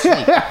fall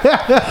asleep.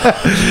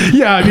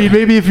 Yeah, I mean,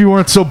 maybe if you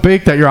weren't so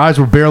baked that your eyes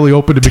were barely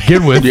open to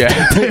begin with,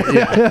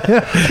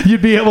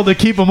 you'd be able to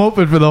keep them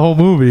open for the whole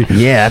movie.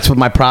 Yeah, that's what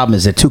my problem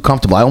is. They're too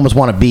comfortable. I almost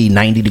want to be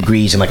 90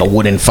 degrees in like a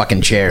wooden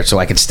fucking chair so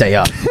I could stay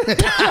up.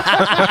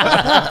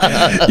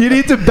 You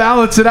need to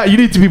balance it out. You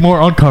need to be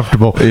more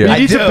uncomfortable. You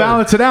need to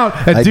balance it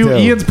out and do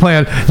Ian's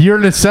plan. Your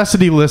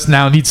necessity list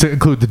now needs to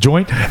include the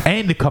joint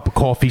and a cup of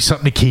coffee,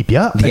 something to keep you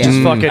up.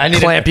 Just fucking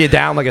clamp you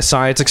down like a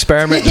science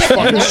experiment. Just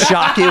fucking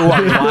shock you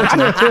while you're watching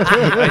it.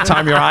 By the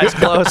time your eyes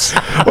close.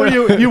 Or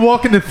you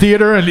walk in the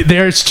theater and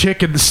there's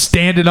chicken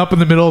standing up in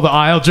the middle of the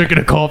aisle drinking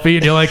a coffee,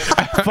 and you're like,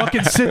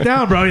 fucking sit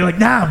down, bro. You're like,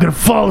 nah, I'm going to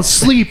fall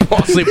asleep.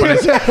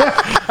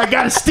 I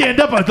got to stand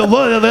up. I like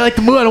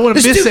the mood. I don't want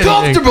to miss It's too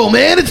anything. comfortable,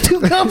 man. It's too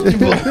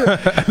comfortable.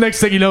 Next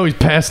thing you know, he's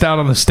passed out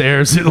on the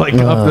stairs, like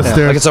up the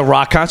stairs. Like it's a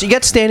rock concert. You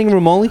got standing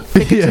room only?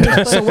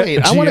 So wait,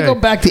 I want to go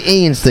back to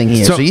Ian's thing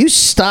here. So you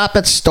stop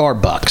at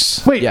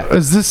Starbucks. Wait,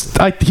 is this?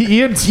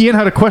 Ian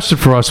had a question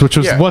for us, which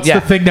was, what's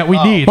the thing that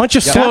we need? Why don't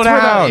you slow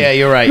down? Yeah,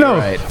 you're right. No, You're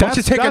right. Why don't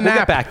you take a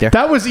nap back there?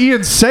 That was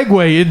Ian's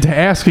segue into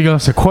asking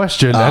us a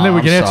question, and then we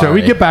I'm can answer it. We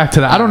sorry. get back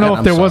to that. I don't know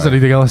if there was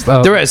anything else.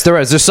 There is.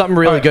 There's something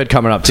really good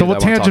coming up too. So we'll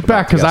tangent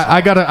back because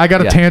I got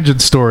a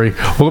tangent story.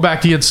 We'll go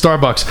back to Ian's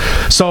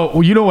Starbucks.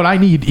 So you know what I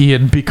need,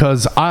 Ian,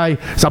 because I'm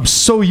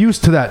so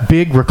used to that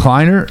big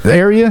recliner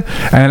area,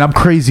 and I'm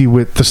crazy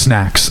with the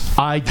snacks.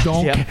 I'm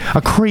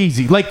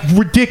crazy, like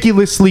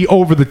ridiculously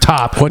over the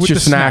top. What's with your the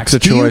snacks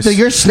of Do choice?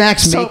 your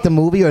snacks So- make the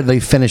movie, or do they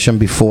finish them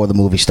before the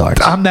movie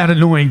starts? I'm that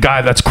annoying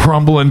guy that's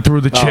crumbling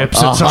through the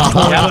chips at some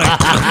point.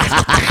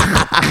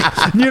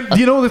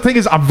 You know, the thing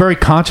is, I'm very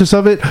conscious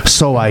of it,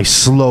 so I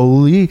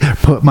slowly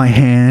put my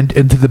hand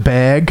into the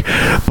bag,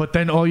 but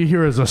then all you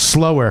hear is a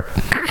slower.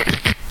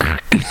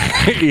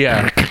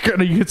 Yeah.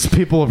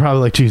 People are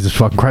probably like, Jesus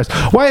fucking Christ.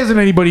 Why hasn't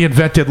anybody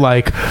invented,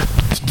 like,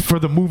 for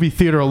the movie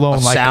theater alone,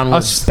 A like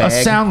soundless a bag?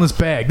 soundless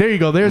bag? There you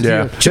go. There's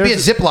Should be a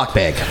Ziploc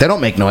bag. They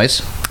don't make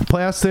noise.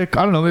 plastic.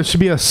 I don't know. There should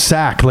be a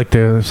sack like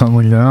there or something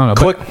like that. I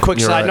don't know. Quick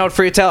side note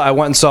for you, Tal. I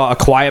went and saw A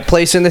Quiet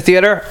Place in the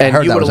theater, and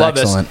heard you that would have was loved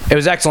excellent. this. It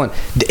was excellent.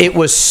 It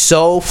was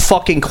so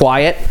fucking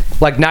quiet,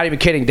 like not even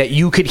kidding, that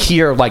you could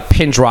hear like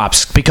pin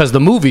drops because the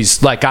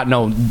movies like got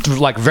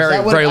very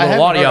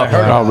little audio.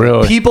 Oh,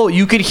 really?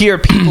 You could hear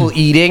people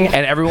eating,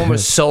 and everyone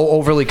was so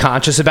overly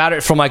conscious about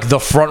it from like the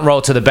front row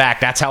to the back.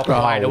 That's how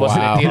quiet it was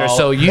in the theater.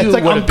 So you It's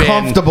like would have been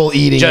uncomfortable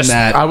eating just- in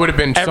that. I would have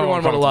been so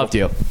Everyone would have loved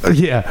you.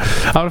 Yeah,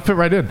 I would fit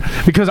right in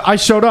because I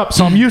showed up.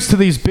 So I'm used to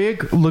these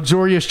big,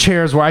 luxurious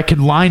chairs where I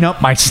can line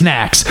up my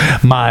snacks.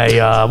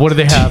 My what do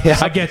they have?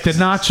 I get the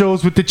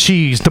nachos with the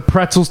cheese, the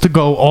pretzels to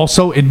go,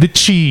 also in the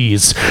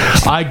cheese.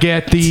 I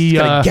get the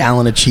Got a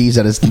gallon of cheese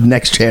at his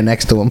next chair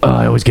next to him.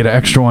 I always get an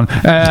extra one.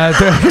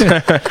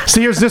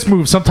 See, here's this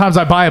move. Sometimes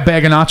I buy a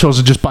bag of nachos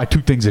and just buy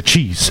 2 things of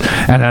cheese,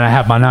 and then I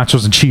have my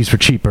nachos and cheese for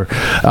cheaper.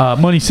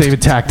 Money saving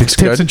tactics,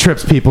 tips and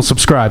trips. People,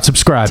 subscribe.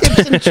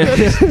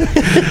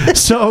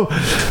 So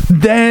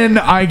then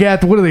I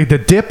get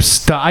the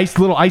dips, the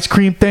little ice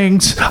cream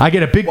things. I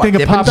get a big thing of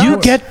Dippin' popcorn.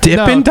 Dots? You get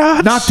Dippin'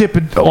 Dots? Not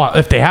Dippin'. Well,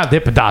 if they have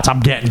Dippin' Dots, I'm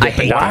getting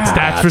Dippin' Dots.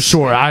 That's for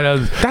sure.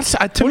 That's to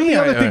What are me.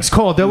 the other things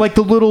called? They're like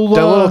the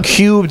little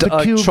cubed, the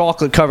cube-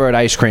 chocolate covered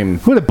ice cream.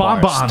 What are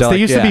bars. bonbons? They're They like-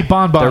 used to be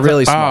bonbons. They're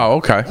really small. Oh,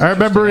 okay. I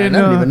remember I in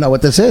don't even know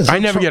what this is. I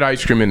never get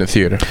ice cream in the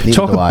theater. Neither do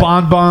chocolate I.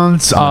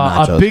 bonbons, I'm a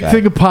a nachos big guy.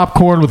 thing of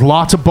popcorn with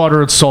lots of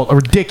butter and salt, a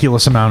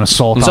ridiculous amount of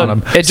salt So on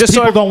them. it just People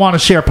sort of- don't want to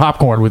share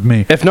popcorn with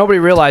me. If nobody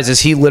realizes,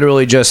 he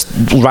literally just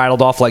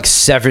rattled off like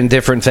 7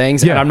 different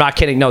things, Yeah. and I'm not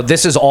kidding. No,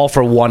 this is all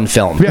for one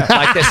film. Yeah.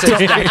 Like this is.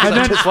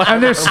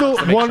 And there's still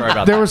one.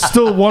 There was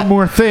still one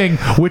more thing,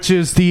 which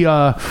is the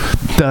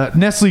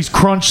Nestle's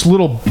Crunch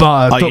little.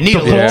 You need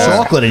a little balls,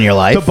 chocolate in your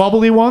life. the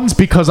bubbly ones,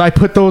 because I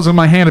put those in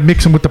my hand and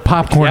mix them with the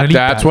popcorn and eat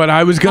That's that. what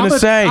I was I'm gonna a-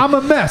 say. I'm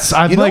a mess.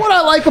 I'm You know like, what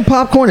I like with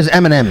popcorn is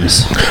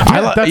M&M's.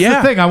 that's the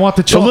thing. I want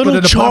the chocolate little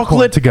and the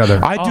popcorn together.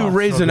 I do Oh, so good.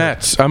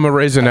 raisinets. I'm a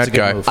raisinette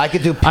guy. I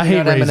could do I hate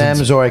peanut raisins.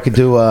 M&M's, or I could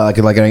do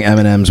like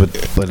M&M's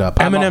with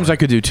M&M's I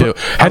could do too.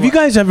 Have you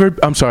guys ever?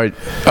 I'm sorry.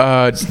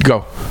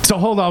 Go. So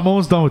hold on, I'm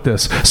almost done with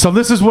this. So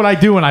this is what I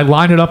do, and I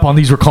line it up on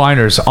these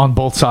recliners on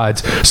both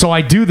sides. So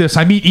I do this.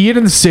 I meet Ian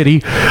in the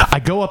city.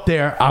 I go up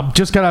there. I'm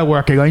just got out of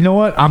work. I go, you know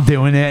what? I'm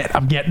doing it.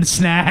 I'm getting the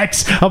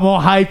snacks. I'm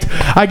all hyped.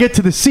 I get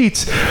to the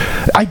seats.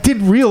 I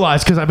didn't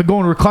realize, because I've been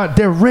going to recline.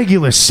 they're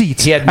regular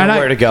seats. He had And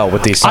nowhere to go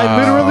with these. I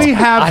literally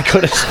have.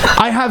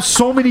 I have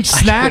so many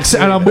snacks,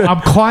 and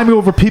I'm climbing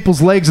over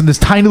people's legs in this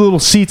tiny little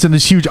seats in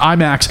this huge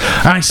IMAX,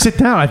 and I sit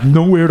down. I have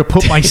nowhere to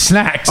put my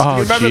snacks. You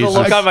remember the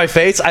look on my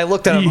face? I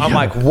looked at him. I'm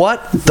like,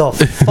 "What the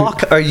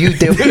fuck are you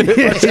doing?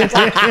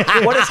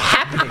 What is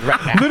happening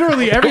right now?"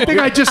 Literally everything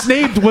I just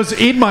named was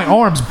in my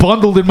arms,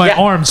 bundled in my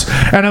arms,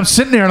 and I'm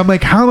sitting there and I'm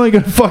like, how am I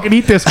gonna fucking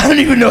eat this? I don't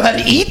even know how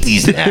to eat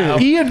these now.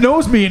 Ian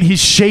knows me and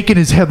he's shaking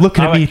his head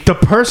looking at me. The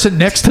person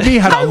next to me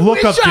had a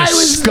look of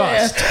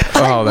disgust.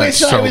 Oh, that's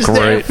so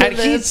great.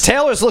 And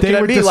Taylor's looking They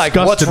at were me like,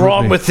 "What's disgusted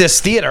wrong with me. with this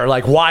theater?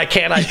 Like, why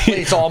can't I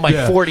place all my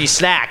 40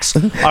 snacks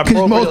Because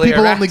appropriately?" most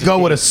people only go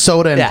with a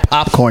soda and Yeah.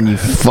 popcorn, you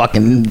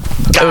fucking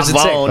It was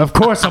insane. gavone. Of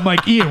course, I'm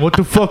like, Ian, what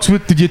the fuck's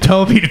with did you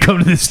tell me to come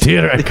to this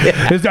theater?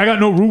 I got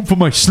no room for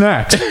my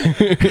snacks.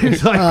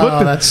 It's like, what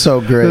the, That's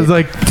so great. it's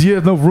like, do you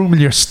have no room in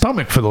your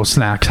stomach for those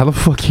snacks? How the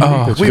fuck you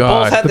eat this? We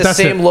God. both had But the that's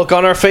same it. look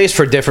on our face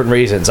for different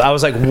reasons. I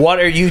was like, "What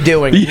are you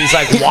doing?" And he's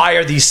like, "Why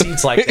are these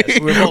seats like this?"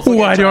 We were both looking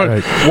Why at each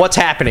other, don't- What's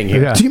happening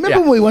here? Yeah. Do you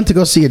remember when we went to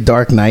go see A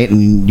Dark Knight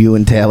and you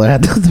and Taylor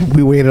had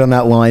we waited on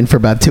that line for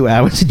about 2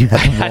 hours and you had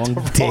the Had wrong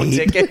the wrong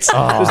date? tickets. It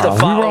was the We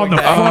were on the following day.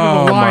 front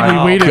of the line.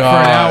 my We waited for an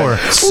God. hour.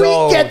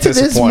 So we get to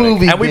this disappointing.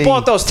 movie, and we B.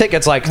 bought those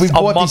tickets like We a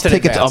bought month these in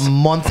tickets advance. a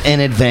month in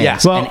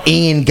advance, Yeah. Well, and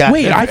Ian got.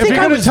 Wait, I if think you're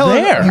I gonna was tell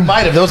it- there. you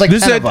might have. There was like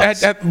This 10 is of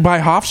us. at by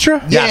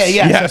Hofstra? Yeah,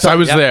 yeah. Yes, I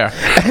was there.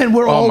 And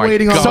we're all my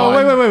waiting on. God.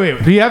 So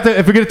wait. You have to.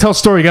 If we're gonna tell a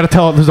story, you got to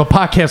tell. There's a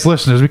podcast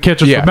listeners. We can't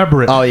just Yeah.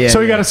 remember it. Oh, yeah, So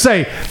you yeah. got to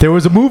say there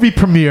was a movie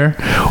premiere.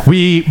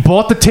 We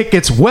bought the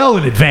tickets well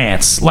in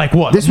advance. Like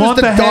what? This a was month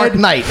the ahead. Dark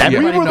Knight. We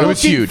Everybody were knows. It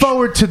was looking huge.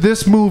 forward to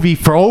this movie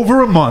for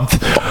over a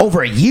month.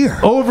 over a year.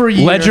 Over a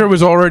year. Ledger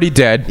was already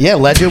dead. Yeah,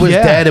 Ledger was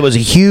Yeah. dead. It was a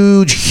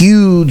huge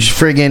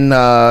friggin'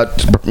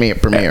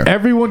 premiere.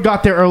 Everyone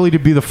got there early to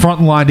be the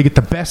front line to get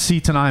the best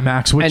seats in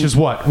IMAX, which And- is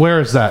what? Where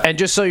is that? And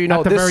just so you know,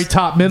 At the this, very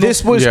top middle?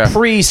 this was Yeah.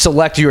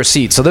 pre-select your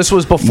seat. So this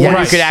was before Yes.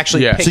 you could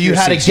actually Yeah. pick So you your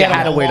had to seats. get You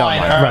had to on wait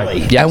line online.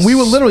 early. Right. Yes. And we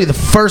were literally the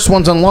first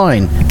ones in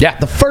line. Yeah.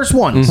 The first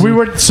ones. We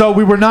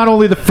were not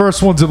only the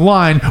first ones in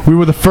line, we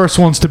were the first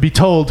ones to be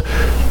told,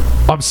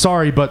 I'm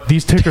sorry, but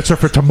these tickets are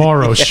for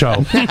tomorrow's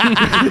show.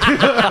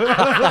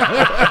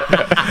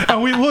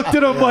 And we looked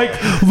at them like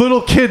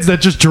little kids that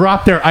just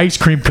dropped their ice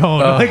cream cone,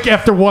 like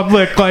after one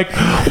lick, like,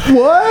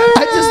 what?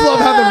 I just love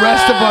how the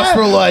rest of us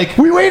were like,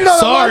 We waited on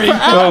sorry. the line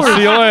for hours.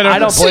 See you later. I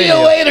don't See blame you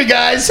you. later,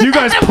 guys. You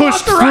guys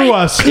pushed through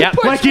us Yep.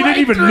 like you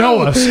didn't even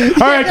know us.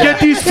 All right, get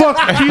these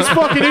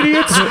fucking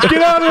idiots,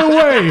 get out of the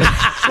way.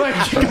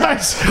 Like, you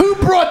guys, Who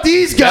brought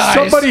these guys?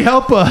 somebody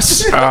help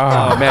us.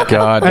 Oh, man.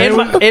 God.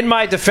 In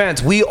my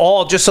defense, we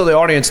all, just so the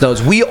audience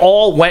knows, we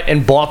all went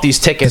and bought these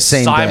tickets The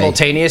same day.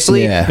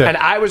 simultaneously. Yeah. And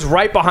I was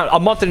right behind, a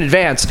month in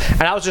advance,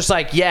 and I was just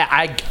like, yeah,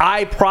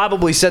 I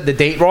probably said the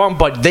date wrong,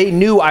 but they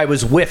knew I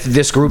was with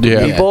this group Yeah.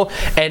 of people,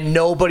 and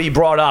nobody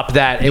brought up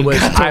that it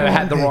was I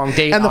had the wrong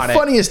date And the on it.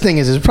 funniest thing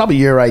is, it's probably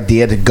your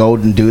idea to go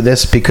and do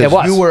this because It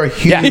was. you were a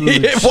huge. Yeah.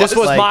 This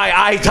was like-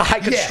 I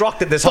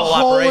constructed this the whole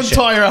whole operation.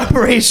 entire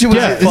operation was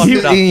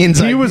Ian's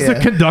he was the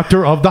idea.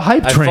 conductor of the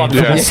hype train. fucked for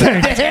it up. this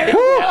thing.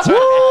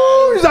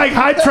 Woo! He's like,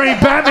 hype train,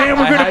 Batman.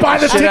 We're I going to hyped buy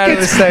the the shit out of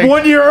tickets this thing.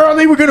 1 year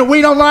early. We're going to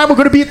wait online. We're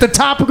going to be at the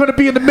top. We're going to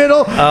be in the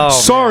middle.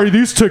 Sorry,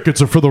 these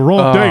tickets are for the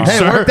wrong day, Hey, it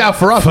sir. worked out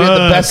for us. We had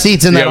the best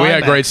seats in that. Yeah, we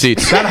had IMAX. great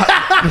seats.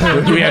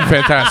 We had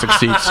fantastic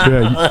seats.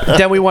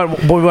 Then we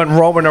went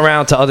roaming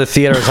around to other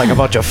theaters like a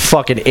bunch of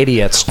fucking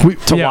idiots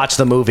to yeah. watch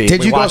the movie. Did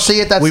We you go watched- see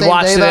it that we same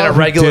watched day, it at a though?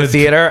 regular Did.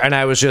 theater, and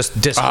I was just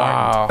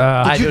disheartened.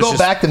 I Did you was go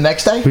just- back the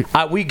next day?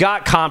 We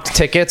got comped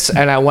tickets,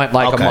 and I went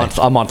like Okay.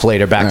 a month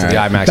later back to the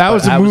IMAX. That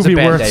was a movie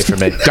bad worth- day for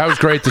me. That was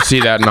great to see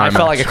that in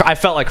IMAX. I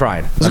felt like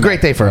crying. It was a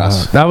great day for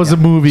us. That was a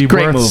movie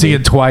Great worth movie.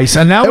 seeing twice.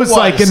 And that It was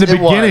like in the was.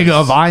 It beginning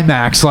was. of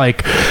IMAX.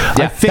 Like,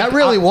 I think That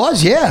really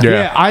was, yeah.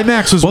 Yeah,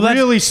 IMAX was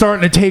really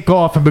starting to take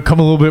off and become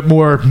a little bit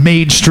more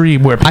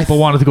mainstream where people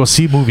wanted to go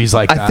see movies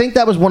like that. I think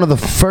that was one of the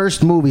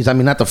first movies. I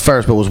mean, not the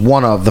first, but it was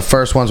one of the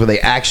first ones where they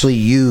actually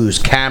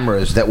used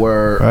cameras that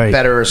were Right.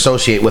 better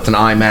associated with an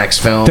IMAX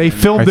film. They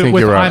filmed I it think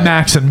with you're right.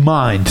 IMAX in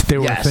mind. They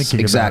were Yes, thinking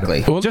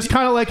exactly. about it. Just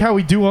kind of like how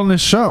we do on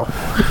this show.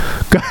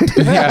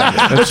 Yeah,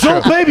 The that's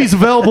Soul true. Baby's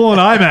available on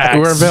IMAX.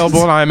 We're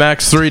available on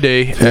IMAX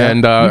 3D and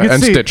You can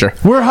see, Stitcher.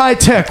 We're high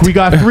tech. We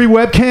got 3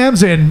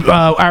 webcams, and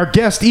our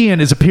guest Ian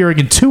is appearing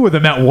in 2 of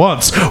them at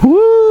once.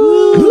 Woo!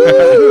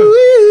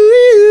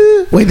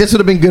 Wait, this would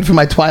have been good for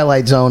my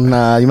Twilight Zone. You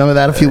remember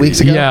that a few weeks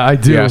ago? Yeah, I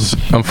do. Yes,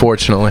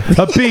 unfortunately.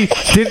 B,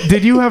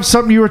 did you have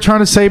something you were trying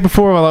to say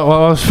before while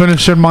I was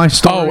finishing my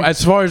story? Oh,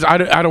 as far as I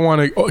don't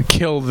want to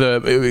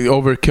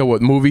overkill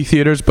with movie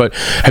theaters, but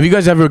have you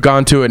guys ever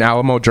gone to an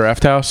Alamo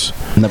Draft House?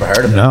 Never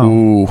heard of it. no.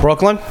 Ooh,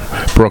 Brooklyn.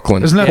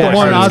 Brooklyn. Isn't that Yeah, the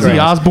one I heard Ozzy it's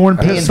Osbourne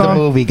He's pissed the on?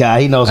 movie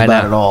guy. He knows I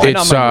about know. it all. I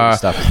know It's my movie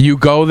stuff. you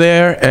go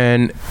there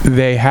and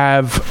they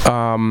have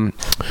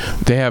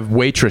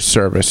waitress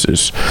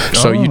services.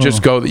 So you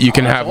just go. You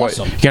can have like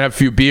awesome. You can have a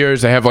few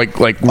beers. They have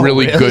like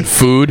really good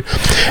food,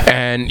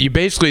 and you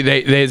basically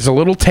there's a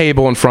little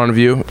table in front of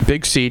you,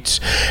 big seats,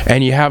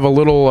 and you have a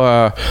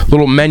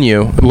little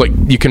menu. Like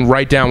you can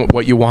write down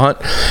what you want,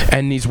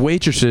 and these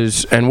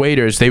waitresses and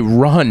waiters, they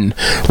run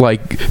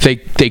like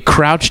they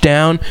crouch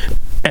down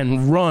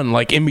and run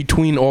like in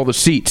between all the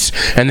seats,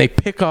 and they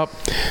pick up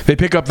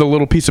the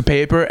little piece of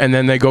paper, and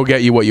then they go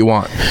get you what you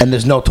want. And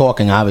there's no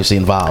talking obviously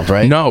involved,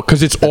 right? No,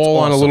 because it's all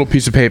on a awesome. little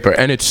piece of paper,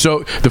 and it's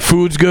the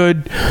food's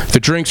good,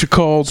 the drinks are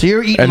cold. So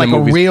you're eating and the like a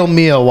movie's- real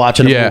meal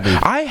watching a movie.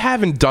 I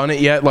haven't done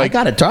it yet. Like I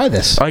gotta try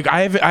this. Like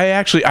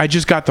I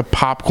just got the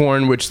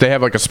popcorn, which they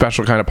have like a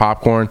special kind of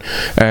popcorn,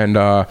 and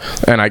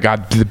I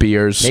got the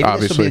beers. Maybe this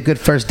obviously, will be a good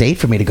first date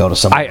for me to go to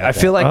something. I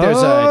feel like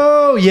there's a.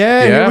 Oh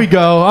yeah, here we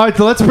go. All right,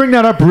 so let's bring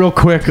that up real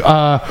quick.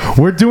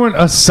 We're doing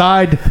a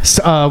side.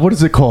 What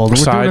is it called?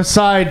 We're doing a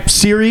side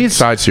series.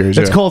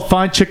 It's called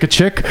Find Chick a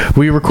Chick.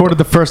 We recorded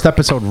the first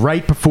episode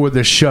right before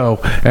this show.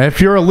 And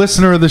if you're a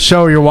listener of the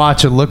show, you're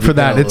watching. Look for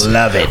that.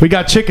 Love it. We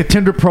got Chick a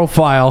Tinder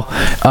profile.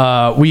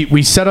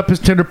 We set up his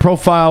Tinder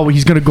profile.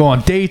 He's going to go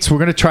on dates. We're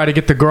going to try to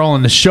get the girl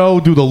on the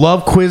show. Do the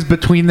love quiz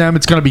between them.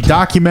 It's going to be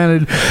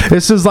documented.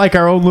 This is like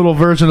our own little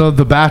version of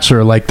The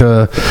Bachelor.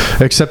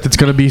 Except it's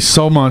going to be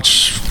so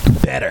much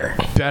better.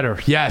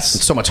 Yes.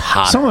 It's so much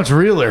hotter. So much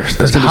realer.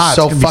 It's gonna be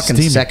so fucking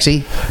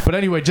sexy. But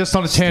anyway, just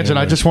on a tangent,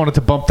 I just wanted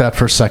to bump that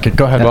for a second.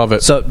 Go ahead. Love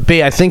it. So,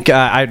 B, I think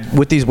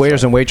with these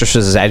waiters and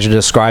waitresses, as you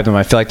described them,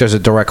 I feel like there's a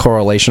direct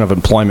correlation of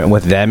employment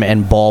with them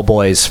and ball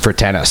boys for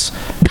tennis.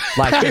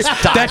 Like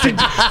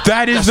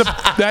that is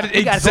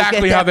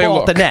exactly how they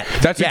look.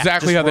 That's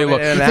exactly how they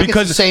look.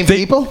 Because the same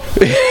people.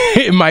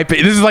 It might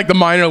be. This is like the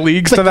minor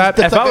leagues to that.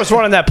 If I was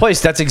running that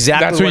place, that's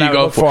exactly what I would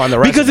look for on the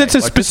resume. Because it's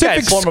a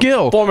specific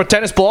skill. Former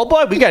tennis ball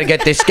boy, we got to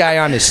get this guy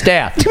on his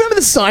staff. Do you remember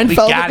the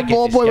Seinfeld with the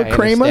ball boy with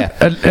Kramer?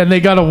 And they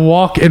got to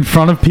walk in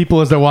front of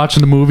people as they're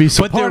watching the movie.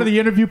 So part of the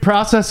interview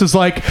process is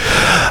like,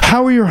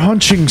 how are your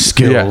hunching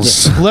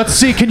skills? Yes. Let's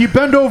see. Can you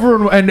bend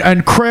over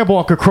and crab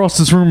walk across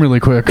this room really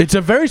quick? It's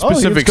a very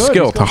specific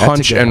skill to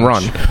hunch and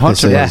run.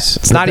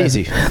 It's not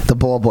easy. The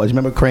ball boys.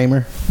 Remember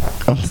Kramer?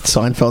 On the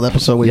Seinfeld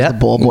episode where he's the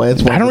ball boy.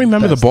 I don't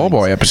remember the ball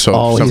boy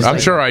episode. I'm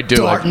sure I do.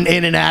 Darting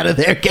in and out of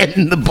there,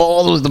 getting the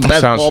ball. It was the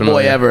best ball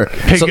boy familiar. ever.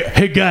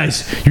 Hey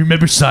guys, you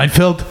remember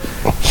Seinfeld?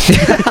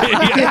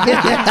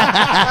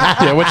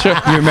 Yeah, what's your?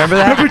 You remember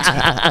that?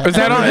 Is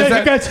that on?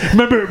 Hey guys,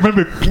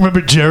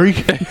 remember Jerry?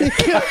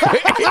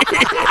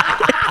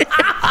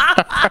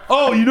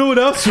 Oh, you know what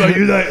else? Right?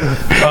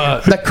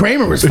 That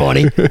Kramer was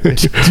funny. Do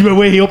you know the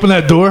way he opened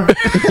that door?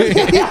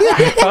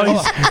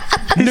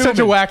 He's such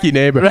a wacky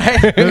neighbor.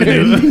 Right?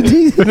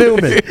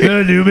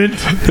 Newman.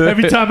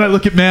 Every time I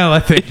look at mail, I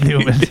think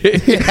Newman.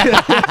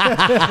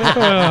 Oh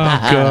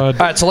God!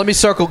 All right, so let me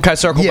circle back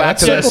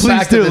to this.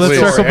 Please do. Let's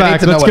circle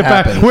back. Let's get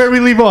back. Where did we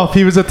leave off?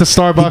 He was at the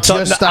Starbucks.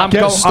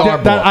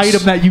 Starbucks. That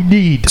item that you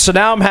need. So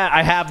now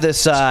I have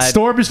this.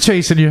 Storm is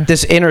chasing you.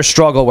 This inner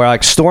struggle where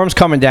like storm's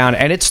coming down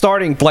and it's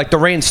starting, like the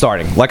rain's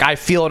starting. Like I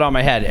feel it on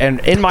my head, and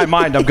in my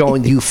mind I'm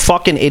going, "You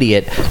fucking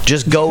idiot!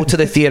 Just go to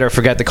the theater,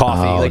 forget the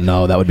coffee." Oh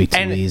no, that would be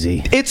too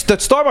easy. It's the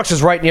Starbucks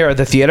is right near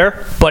the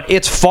theater, but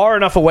it's far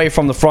enough away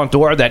from the front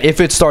door that if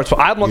it starts,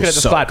 I'm looking at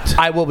the spot,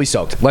 I will be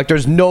soaked. Like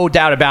there's no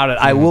doubt about it.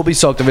 I will be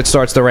soaked if it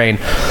starts to rain.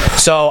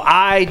 So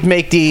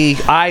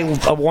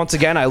once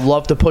again, I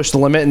love to push the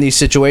limit in these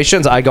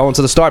situations. I go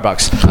into the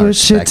Starbucks.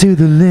 Push it to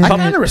the limit. I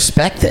kind of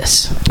respect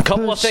this. A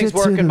couple of things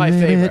work in my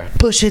favor.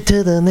 Push it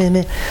to the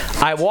limit.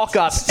 I walk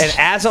up, and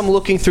as I'm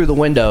looking through the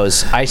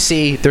windows, I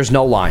see there's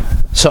no line.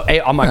 So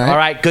I'm like, all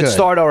right, good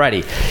start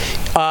already.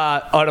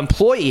 An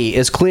employee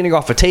is cleaning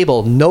off a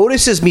table,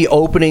 notices me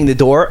opening the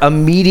door,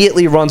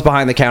 immediately runs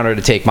behind the counter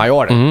to take my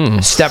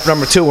order. Step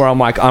number 2, where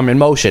I'm in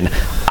motion.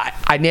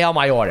 I nail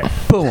my order.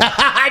 Boom.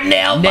 I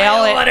nailed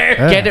my order.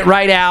 Get it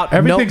right out.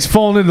 Everything's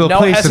falling into no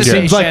place. It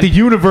hesitation. seems like the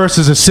universe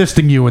is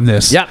assisting you in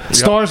this. Yep.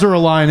 Stars are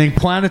aligning.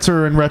 Planets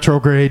are in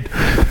retrograde.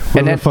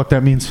 Whatever the fuck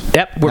that means.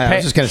 Yep. I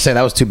was just gonna say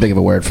that was too big of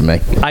a word for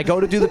me. I go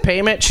to do the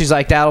payment. She's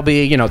like, that'll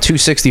be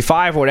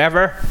 $265,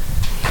 whatever.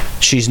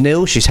 She's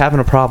new. She's having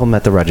a problem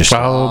at the register.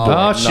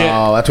 Oh shit!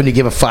 No, that's when you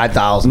give her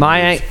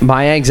 $5,000.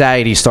 My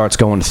anxiety starts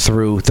going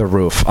through the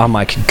roof. I'm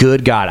like,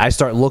 good God. I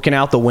start looking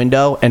out the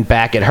window and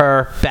back at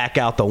her, back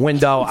out the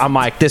window. I'm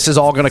like, this is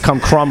all going to come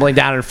crumbling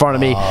down in front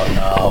of me.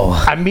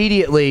 Oh, no.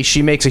 Immediately,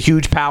 she makes a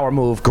huge power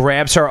move,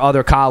 grabs her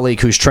other colleague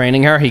who's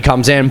training her. He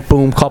comes in,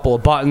 boom, couple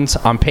of buttons.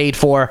 I'm paid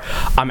for.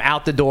 I'm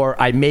out the door.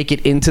 I make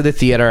it into the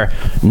theater.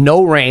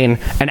 No rain.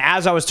 And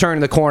as I was turning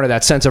the corner,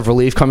 that sense of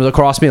relief comes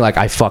across me like,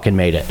 I fucking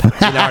made it. You know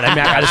what I mean?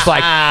 I just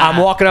I'm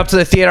walking up to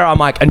the theater. I'm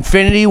like,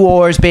 Infinity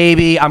Wars,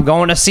 baby. I'm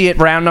going to see it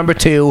round number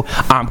 2.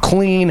 I'm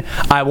clean.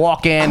 I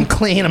walk in. I'm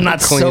clean. I'm not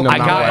clean. I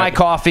got my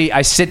coffee.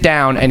 I sit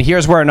down, and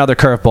here's where another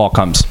curveball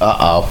comes.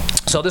 Uh-oh.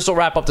 So this will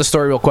wrap up the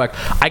story real quick.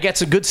 I get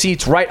some good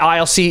seats, right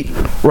aisle seat,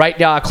 right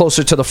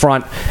closer to the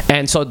front.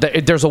 And so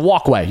there's a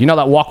walkway. You know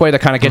that walkway that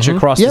kind of gets you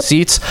across the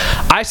seats?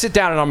 I sit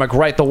down, and I'm like,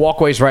 right, the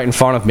walkway's right in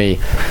front of me.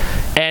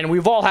 And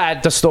we've all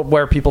had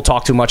where people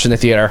talk too much in the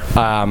theater.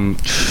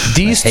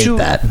 These I hate two,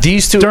 that.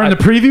 these two During the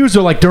previews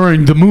or like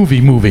during the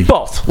movie?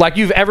 both. Like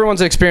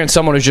everyone's experienced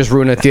someone who's just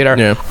ruined a theater.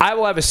 Yeah. I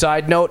will have a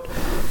side note.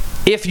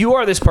 If you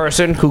are this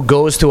person who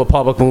goes to a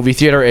public movie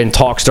theater and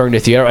talks during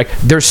the theater, like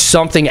there's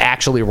something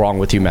actually wrong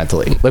with you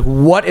mentally. Like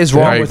what is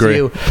wrong with agree.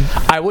 you?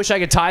 I wish I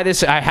could tie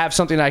this. I have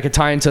something that I could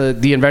tie into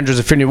the Avengers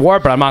Infinity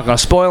War, but I'm not going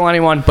to spoil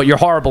anyone. But you're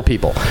horrible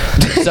people.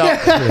 So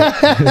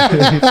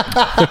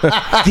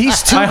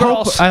these two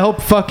girls. I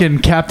hope fucking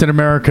Captain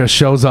America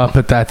shows up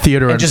at that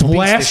theater and just beats the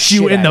blasts shit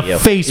you in out the of you.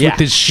 face Yeah. with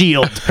his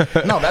shield.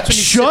 No, that's when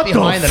you Shut sit the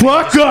behind them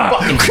fuck and up!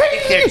 fucking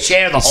crank their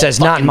chair the whole Says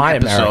not in fucking my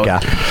episode.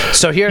 America.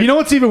 So here, You know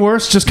what's even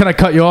worse? Just can I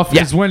cut you off?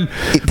 Yeah. Is when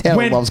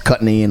Taylor loves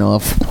cutting Ian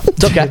off.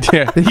 it's okay.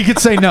 Yeah. you could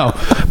say no,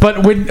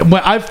 but when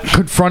I've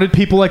confronted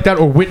people like that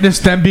or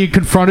witnessed them being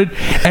confronted,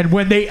 and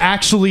when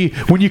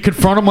you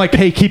confront them like,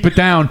 "Hey, keep it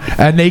down,"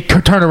 and they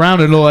turn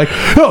around and they're like,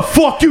 "Oh,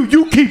 fuck you,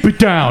 you keep it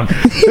down."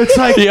 It's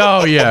like,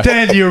 Oh, yeah.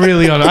 Dan, you're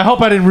really on it. I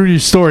hope I didn't ruin your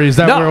story. Is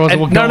that where it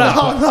was? No,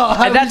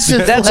 and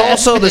that's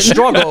also the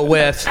struggle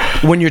with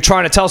when you're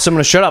trying to tell someone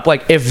to shut up.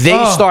 Like if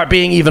they start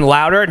being even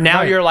louder, now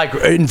Right. you're like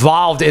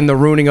involved in the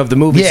ruining of the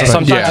movie. Yeah. So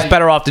sometimes Yeah. it's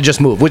better off to just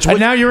move. And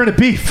now you're in a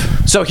beef.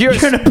 So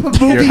here's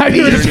Movie Now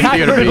you're in a beef. Now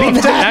you're in a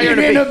beef. Now you're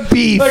in a beef.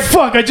 beef. Like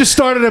fuck, I just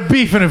started a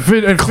beef in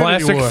a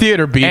Classic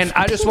theater beef. And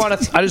I just want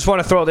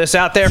to throw this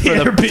out there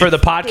for the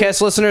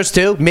podcast listeners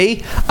too.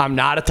 Me, I'm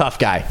not a tough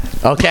guy.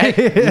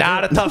 Okay,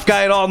 not a tough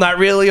guy at all. Not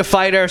really a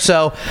fighter.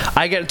 So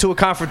I get into a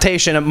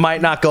confrontation, it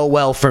might not go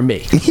well for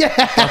me. Yeah.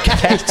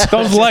 Okay.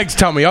 Those legs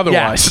tell me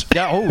otherwise.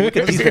 Yeah. Oh, look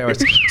at these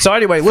cameras. So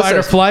anyway, Fight or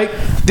listen. flight.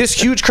 This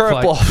huge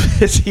curveball,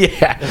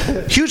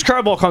 huge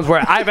curveball comes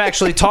where I've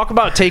actually talked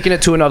about taking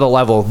it to another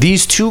level.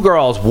 These two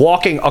girls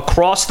walking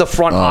across the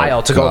front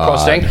aisle to go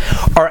across the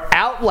thing are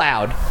out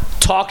loud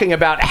talking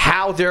about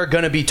how they're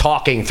going to be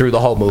talking through the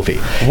whole movie.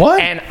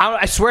 What? And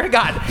I swear to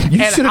God, You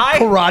and should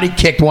have karate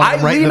kicked one I of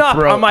them right in lean the up.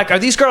 throat. I'm like, are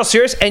these girls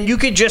serious? And you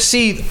could just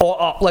see,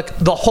 like,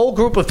 the whole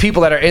group of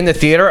people that are in the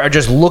theater are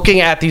just looking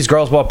at these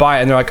girls walk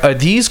by, and they're like, are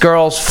these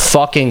girls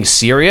fucking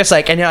serious?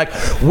 Like, and you're like,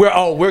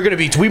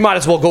 we might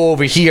as well go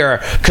over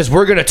here because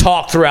we're gonna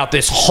talk throughout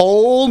this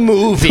whole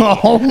movie.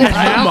 Oh my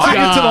Announcing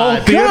it to the whole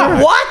theater?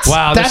 God, what?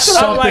 Wow, That's there's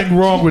what I'm something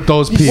like- wrong with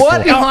those people.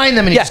 What? behind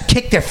them and Yeah. just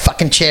kick their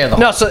fucking chair the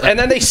No, whole so and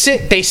then they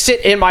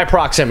sit in my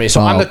proximity.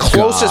 So I'm Oh, the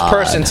closest God.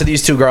 person to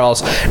these two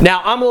girls.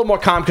 Now I'm a little more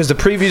calm because the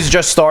previews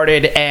just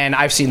started and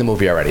I've seen the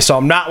movie already. So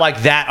I'm not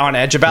like that on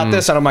edge about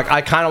this. And I'm like,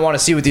 I kind of want to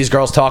see what these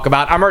girls talk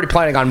about. I'm already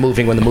planning on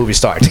moving when the movie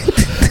starts.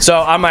 So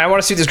I'm like, I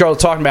want to see what these girls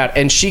talking about.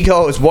 And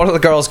one of the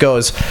girls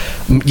goes,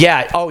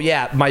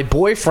 yeah, my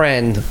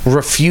boyfriend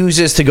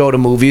refuses to go to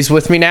movies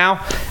with me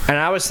now. And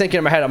I was thinking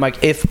in my head, I'm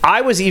like, if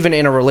I was even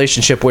in a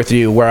relationship with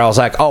you where I was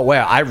like, oh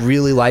wow, I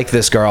really like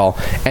this girl,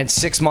 and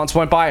 6 months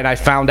went by and I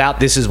found out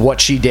this is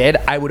what she did,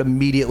 I would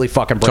immediately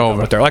fucking break up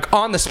over. with her, like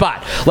on the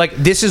spot. Like,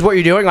 this is what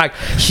you're doing. Like,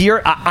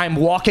 here I'm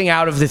walking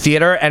out of the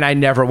theater and I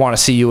never want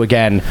to see you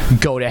again.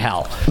 Go to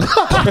hell.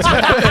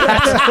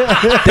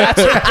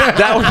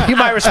 That would be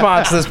my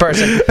response to this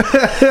person.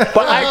 But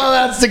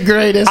that's the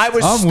greatest. I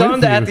was I'm stunned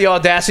with at you. the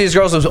audacity of these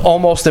girls. It was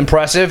almost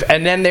impressive.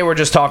 And then they were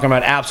just talking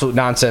about absolute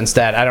nonsense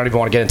that I don't even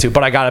want to get into.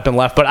 But I got up and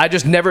left. But I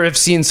just never have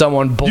seen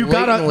someone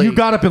blatantly. You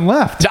got up and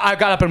left. I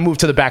got up and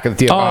moved to the back of the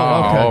theater.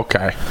 Oh,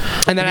 okay.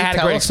 And then I had a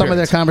tell great us some of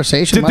their experience.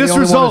 conversation. Did Am I this the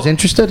only one result? who's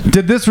interested?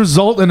 Did this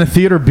result in a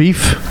theater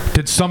beef?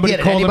 Did somebody Yeah,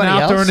 did call them anybody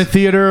out else? during the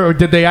theater, or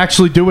did they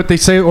actually do what they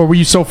say, or were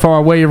you so far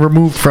away and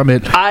removed from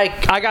it?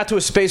 I got to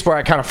a space where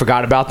I kind of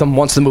forgot about them.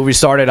 Once the movie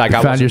started, I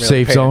got found your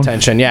safe paying zone?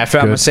 attention. Yeah, I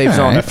found my Good. safe zone.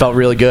 Alright. It felt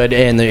really good,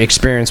 and the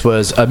experience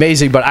was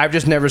amazing. But I've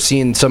just never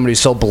seen somebody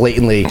so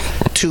blatantly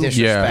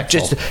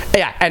Disrespectful.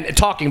 and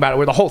talking about it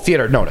where the whole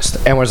theater noticed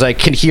and was like,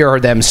 could hear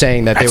them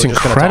saying that That's they were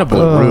just going to talk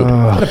incredibly about it. rude.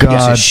 Oh, Piece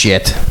God. of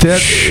shit.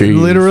 That's Jeez.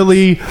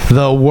 literally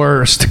the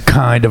worst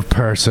kind of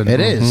person. It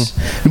is.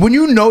 When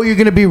you know you're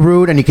going to be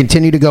rude and you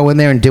continue to go in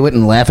there and do it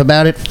and laugh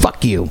about it,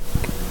 fuck you.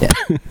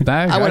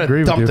 I would agree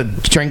have with dumped you.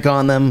 a drink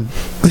on them.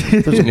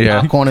 There's a Yeah.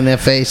 popcorn in their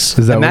face.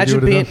 Is that what you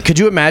would've done? Could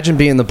you imagine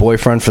being the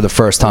boyfriend for the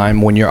first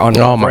time when you're Oh my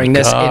uncovering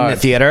this in God. the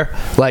theater?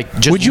 Like,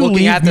 just Would you looking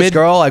leave at this mid-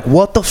 girl, like,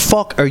 what the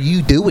fuck are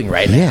you doing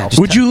right now?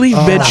 Would you leave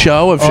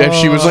mid-show if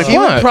she was like, She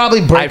would what?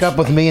 probably break up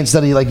with me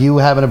instead of like you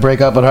having to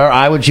break up with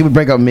her. She would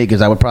break up with me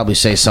because I would probably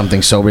say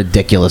something so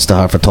ridiculous to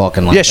her for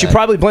talking like Yeah, that. she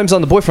probably blames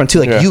on the boyfriend too.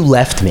 Like, Yeah. you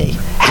left me.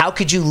 How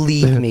could you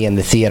leave me in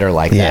the theater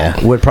like Yeah.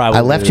 that? Would probably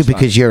I left you be the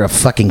because you're a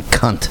fucking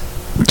cunt.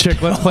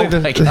 Chick, let's play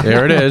this.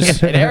 There it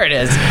is. there it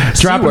is.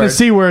 Dropping the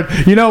C word.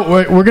 You know,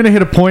 we're going to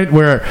hit a point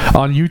where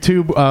on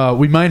YouTube,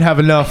 we might have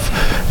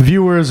enough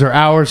viewers or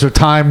hours or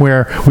time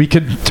where we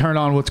could turn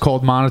on what's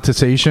called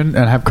monetization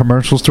and have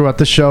commercials throughout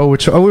the show,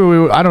 which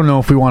I don't know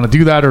if we want to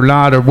do that or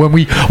not, or when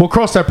we'll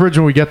cross that bridge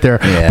when we get there.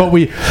 Yeah. But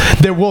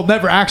we'll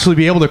never actually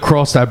be able to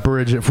cross that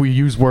bridge if we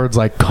use words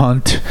like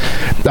cunt.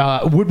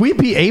 Would we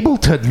be able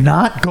to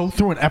not go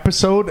through an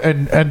episode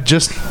and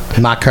just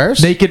Not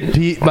curse? make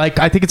it like,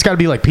 I think it's got to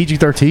be like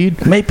PG-13 guaranteed?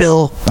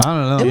 Maypill.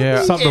 I don't know.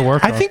 Yeah. Something to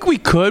work I on. think we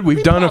could.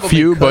 We've done a probably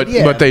few, could,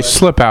 but they but-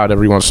 slip out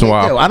every once in a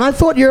while. And I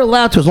thought you're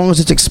allowed to, as long as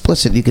it's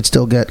explicit, you could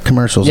still get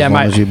commercials Yeah, as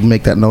long as you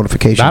make that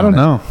notification. I don't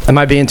on it. know. Am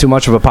I being too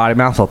much of a potty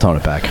mouth? I'll tone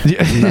it back.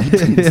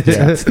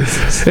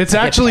 It's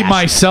actually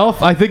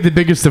myself. I think the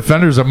biggest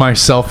offenders are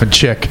myself and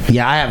Chick.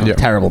 Yeah, I have a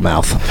terrible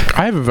mouth.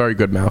 I have a very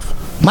good mouth.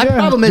 My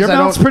problem is your I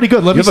mouth's don't. pretty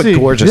good. Let You me have a see.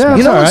 gorgeous Yeah, mouth. You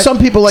it's know, all when right. some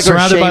people like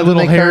Surrounded are by ashamed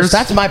little when they curse? hairs.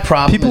 That's my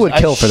problem. People would is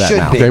kill I for that should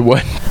mouth. be. They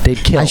would. They'd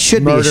kill. I should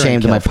be Murder and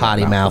ashamed of kill my for that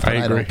potty mouth, but I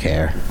agree. don't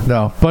care.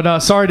 No, but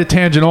sorry to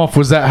tangent off.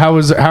 Was that how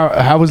was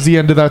the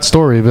end of that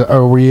story?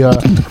 Are we?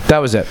 That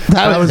was it.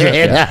 That was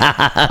it.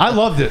 I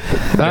loved it.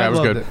 Yeah, it was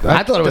loved good.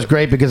 I thought it was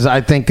great because I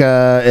think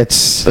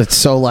it's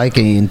so like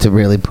Ian to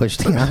really push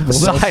the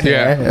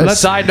envelope.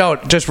 Side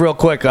note, just real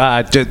quick,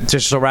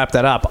 just to wrap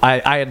that up,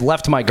 I had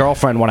left my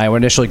girlfriend when I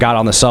initially got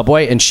on the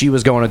subway, and she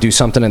was going to do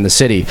something in the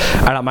city,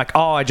 and I'm like,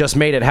 "Oh, I just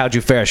made it. How'd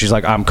you fare?" She's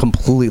like, "I'm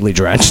completely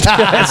drenched."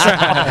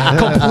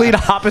 Complete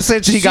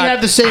opposite. She got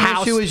have the same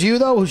housed issue as you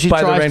though. She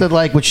by the tries rain. to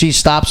like when she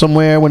stops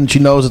somewhere when she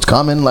knows it's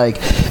coming. Like,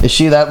 is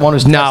she that one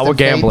who's No, testing we're fate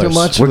gamblers. Too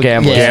much? We're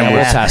gamblers. Yeah.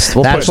 We'll test.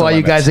 We'll That's push the why you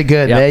limits. guys are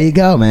good. Yep. There you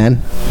go,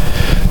 man.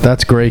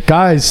 That's great,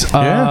 guys.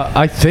 Yeah.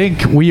 I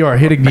think we are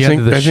hitting the end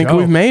of the show. I think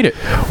we've made it.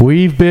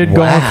 We've been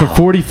going Wow. for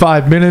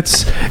 45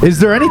 minutes. Is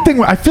there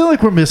anything? I feel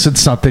like we're missing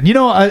something. You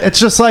know, it's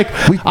just like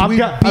I'm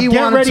getting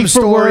ready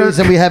some for work. stories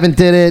and we haven't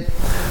did it.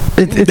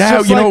 It's Now,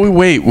 just you know, like- we'll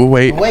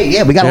wait. Wait,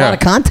 yeah, we got a Yeah. lot of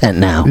content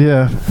now.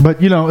 Yeah,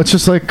 but you know, it's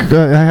just like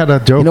I had a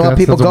joke. You know what? that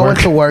People doesn't go work.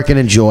 into work and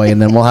enjoy,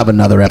 and then we'll have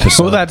another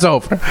episode. Well, that's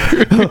over.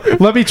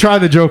 Let me try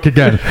the joke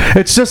again.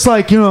 It's just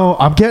like, you know,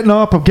 I'm getting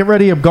up, I'm getting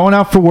ready, I'm going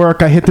out for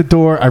work. I hit the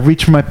door, I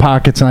reach for my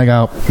pockets, and I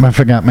go, I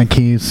forgot my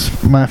keys,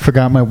 I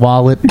forgot my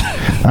wallet,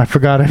 I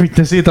forgot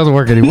everything. See, it doesn't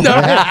work anymore.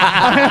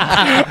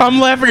 I'm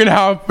laughing at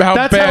how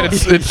That's bad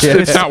how-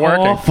 it's not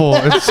working. Awful.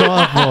 It's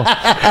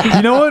awful.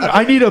 You know what?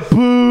 I need a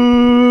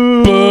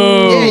boo.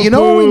 Yeah, you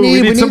know what we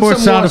need? We need some more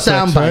sound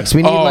effects, bites.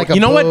 We need like a you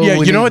know what? boo, Yeah,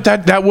 we you know need-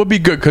 what? That would be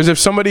good because if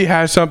somebody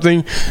has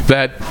something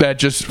that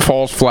just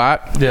falls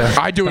flat, Yeah.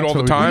 I do it That's all the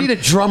what we time. We need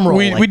a drum roll,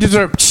 We like-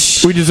 deserve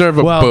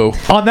a Well, boo.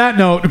 on that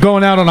note,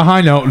 going out on a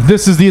high note,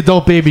 this is the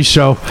Adult Baby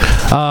Show.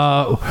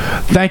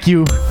 Thank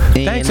you.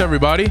 Thanks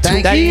everybody.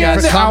 Thank Ian,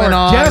 you for coming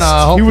our on. guest. He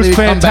Hopefully was you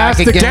come back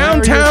fantastic. again.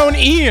 Downtown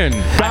Ian.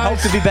 I hope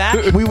to be back.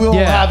 We will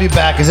Yeah. have you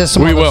back. Is there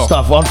some We other will.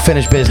 stuff?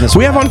 Unfinished business.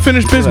 We have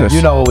unfinished business.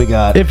 You know what we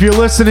got. If you're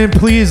listening,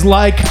 please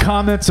like,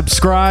 comment,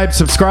 subscribe.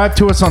 Subscribe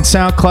to us on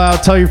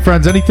SoundCloud. Tell your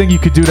friends. Anything you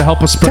could do to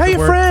help us spread Tell the your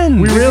word.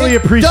 friends. We really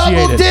appreciate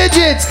Double it.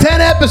 digits.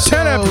 10 episodes.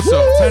 10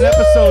 episodes. 10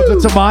 episodes.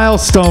 It's a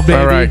milestone, baby.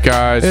 All right,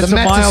 guys. It's The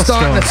a Mets are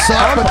starting milestone. to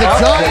suck, but the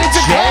Giants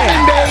are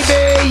coming,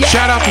 baby. Yeah.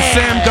 Shout out to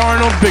Sam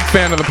Darnold, big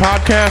fan of the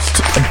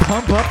podcast.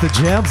 Pump up the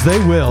jams. They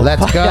will.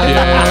 Let's go,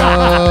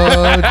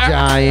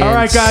 Giants. All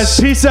right, guys.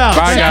 Peace out.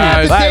 Bye, Thank you.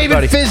 guys.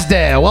 David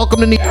Fizdale.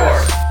 Welcome to New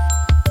York.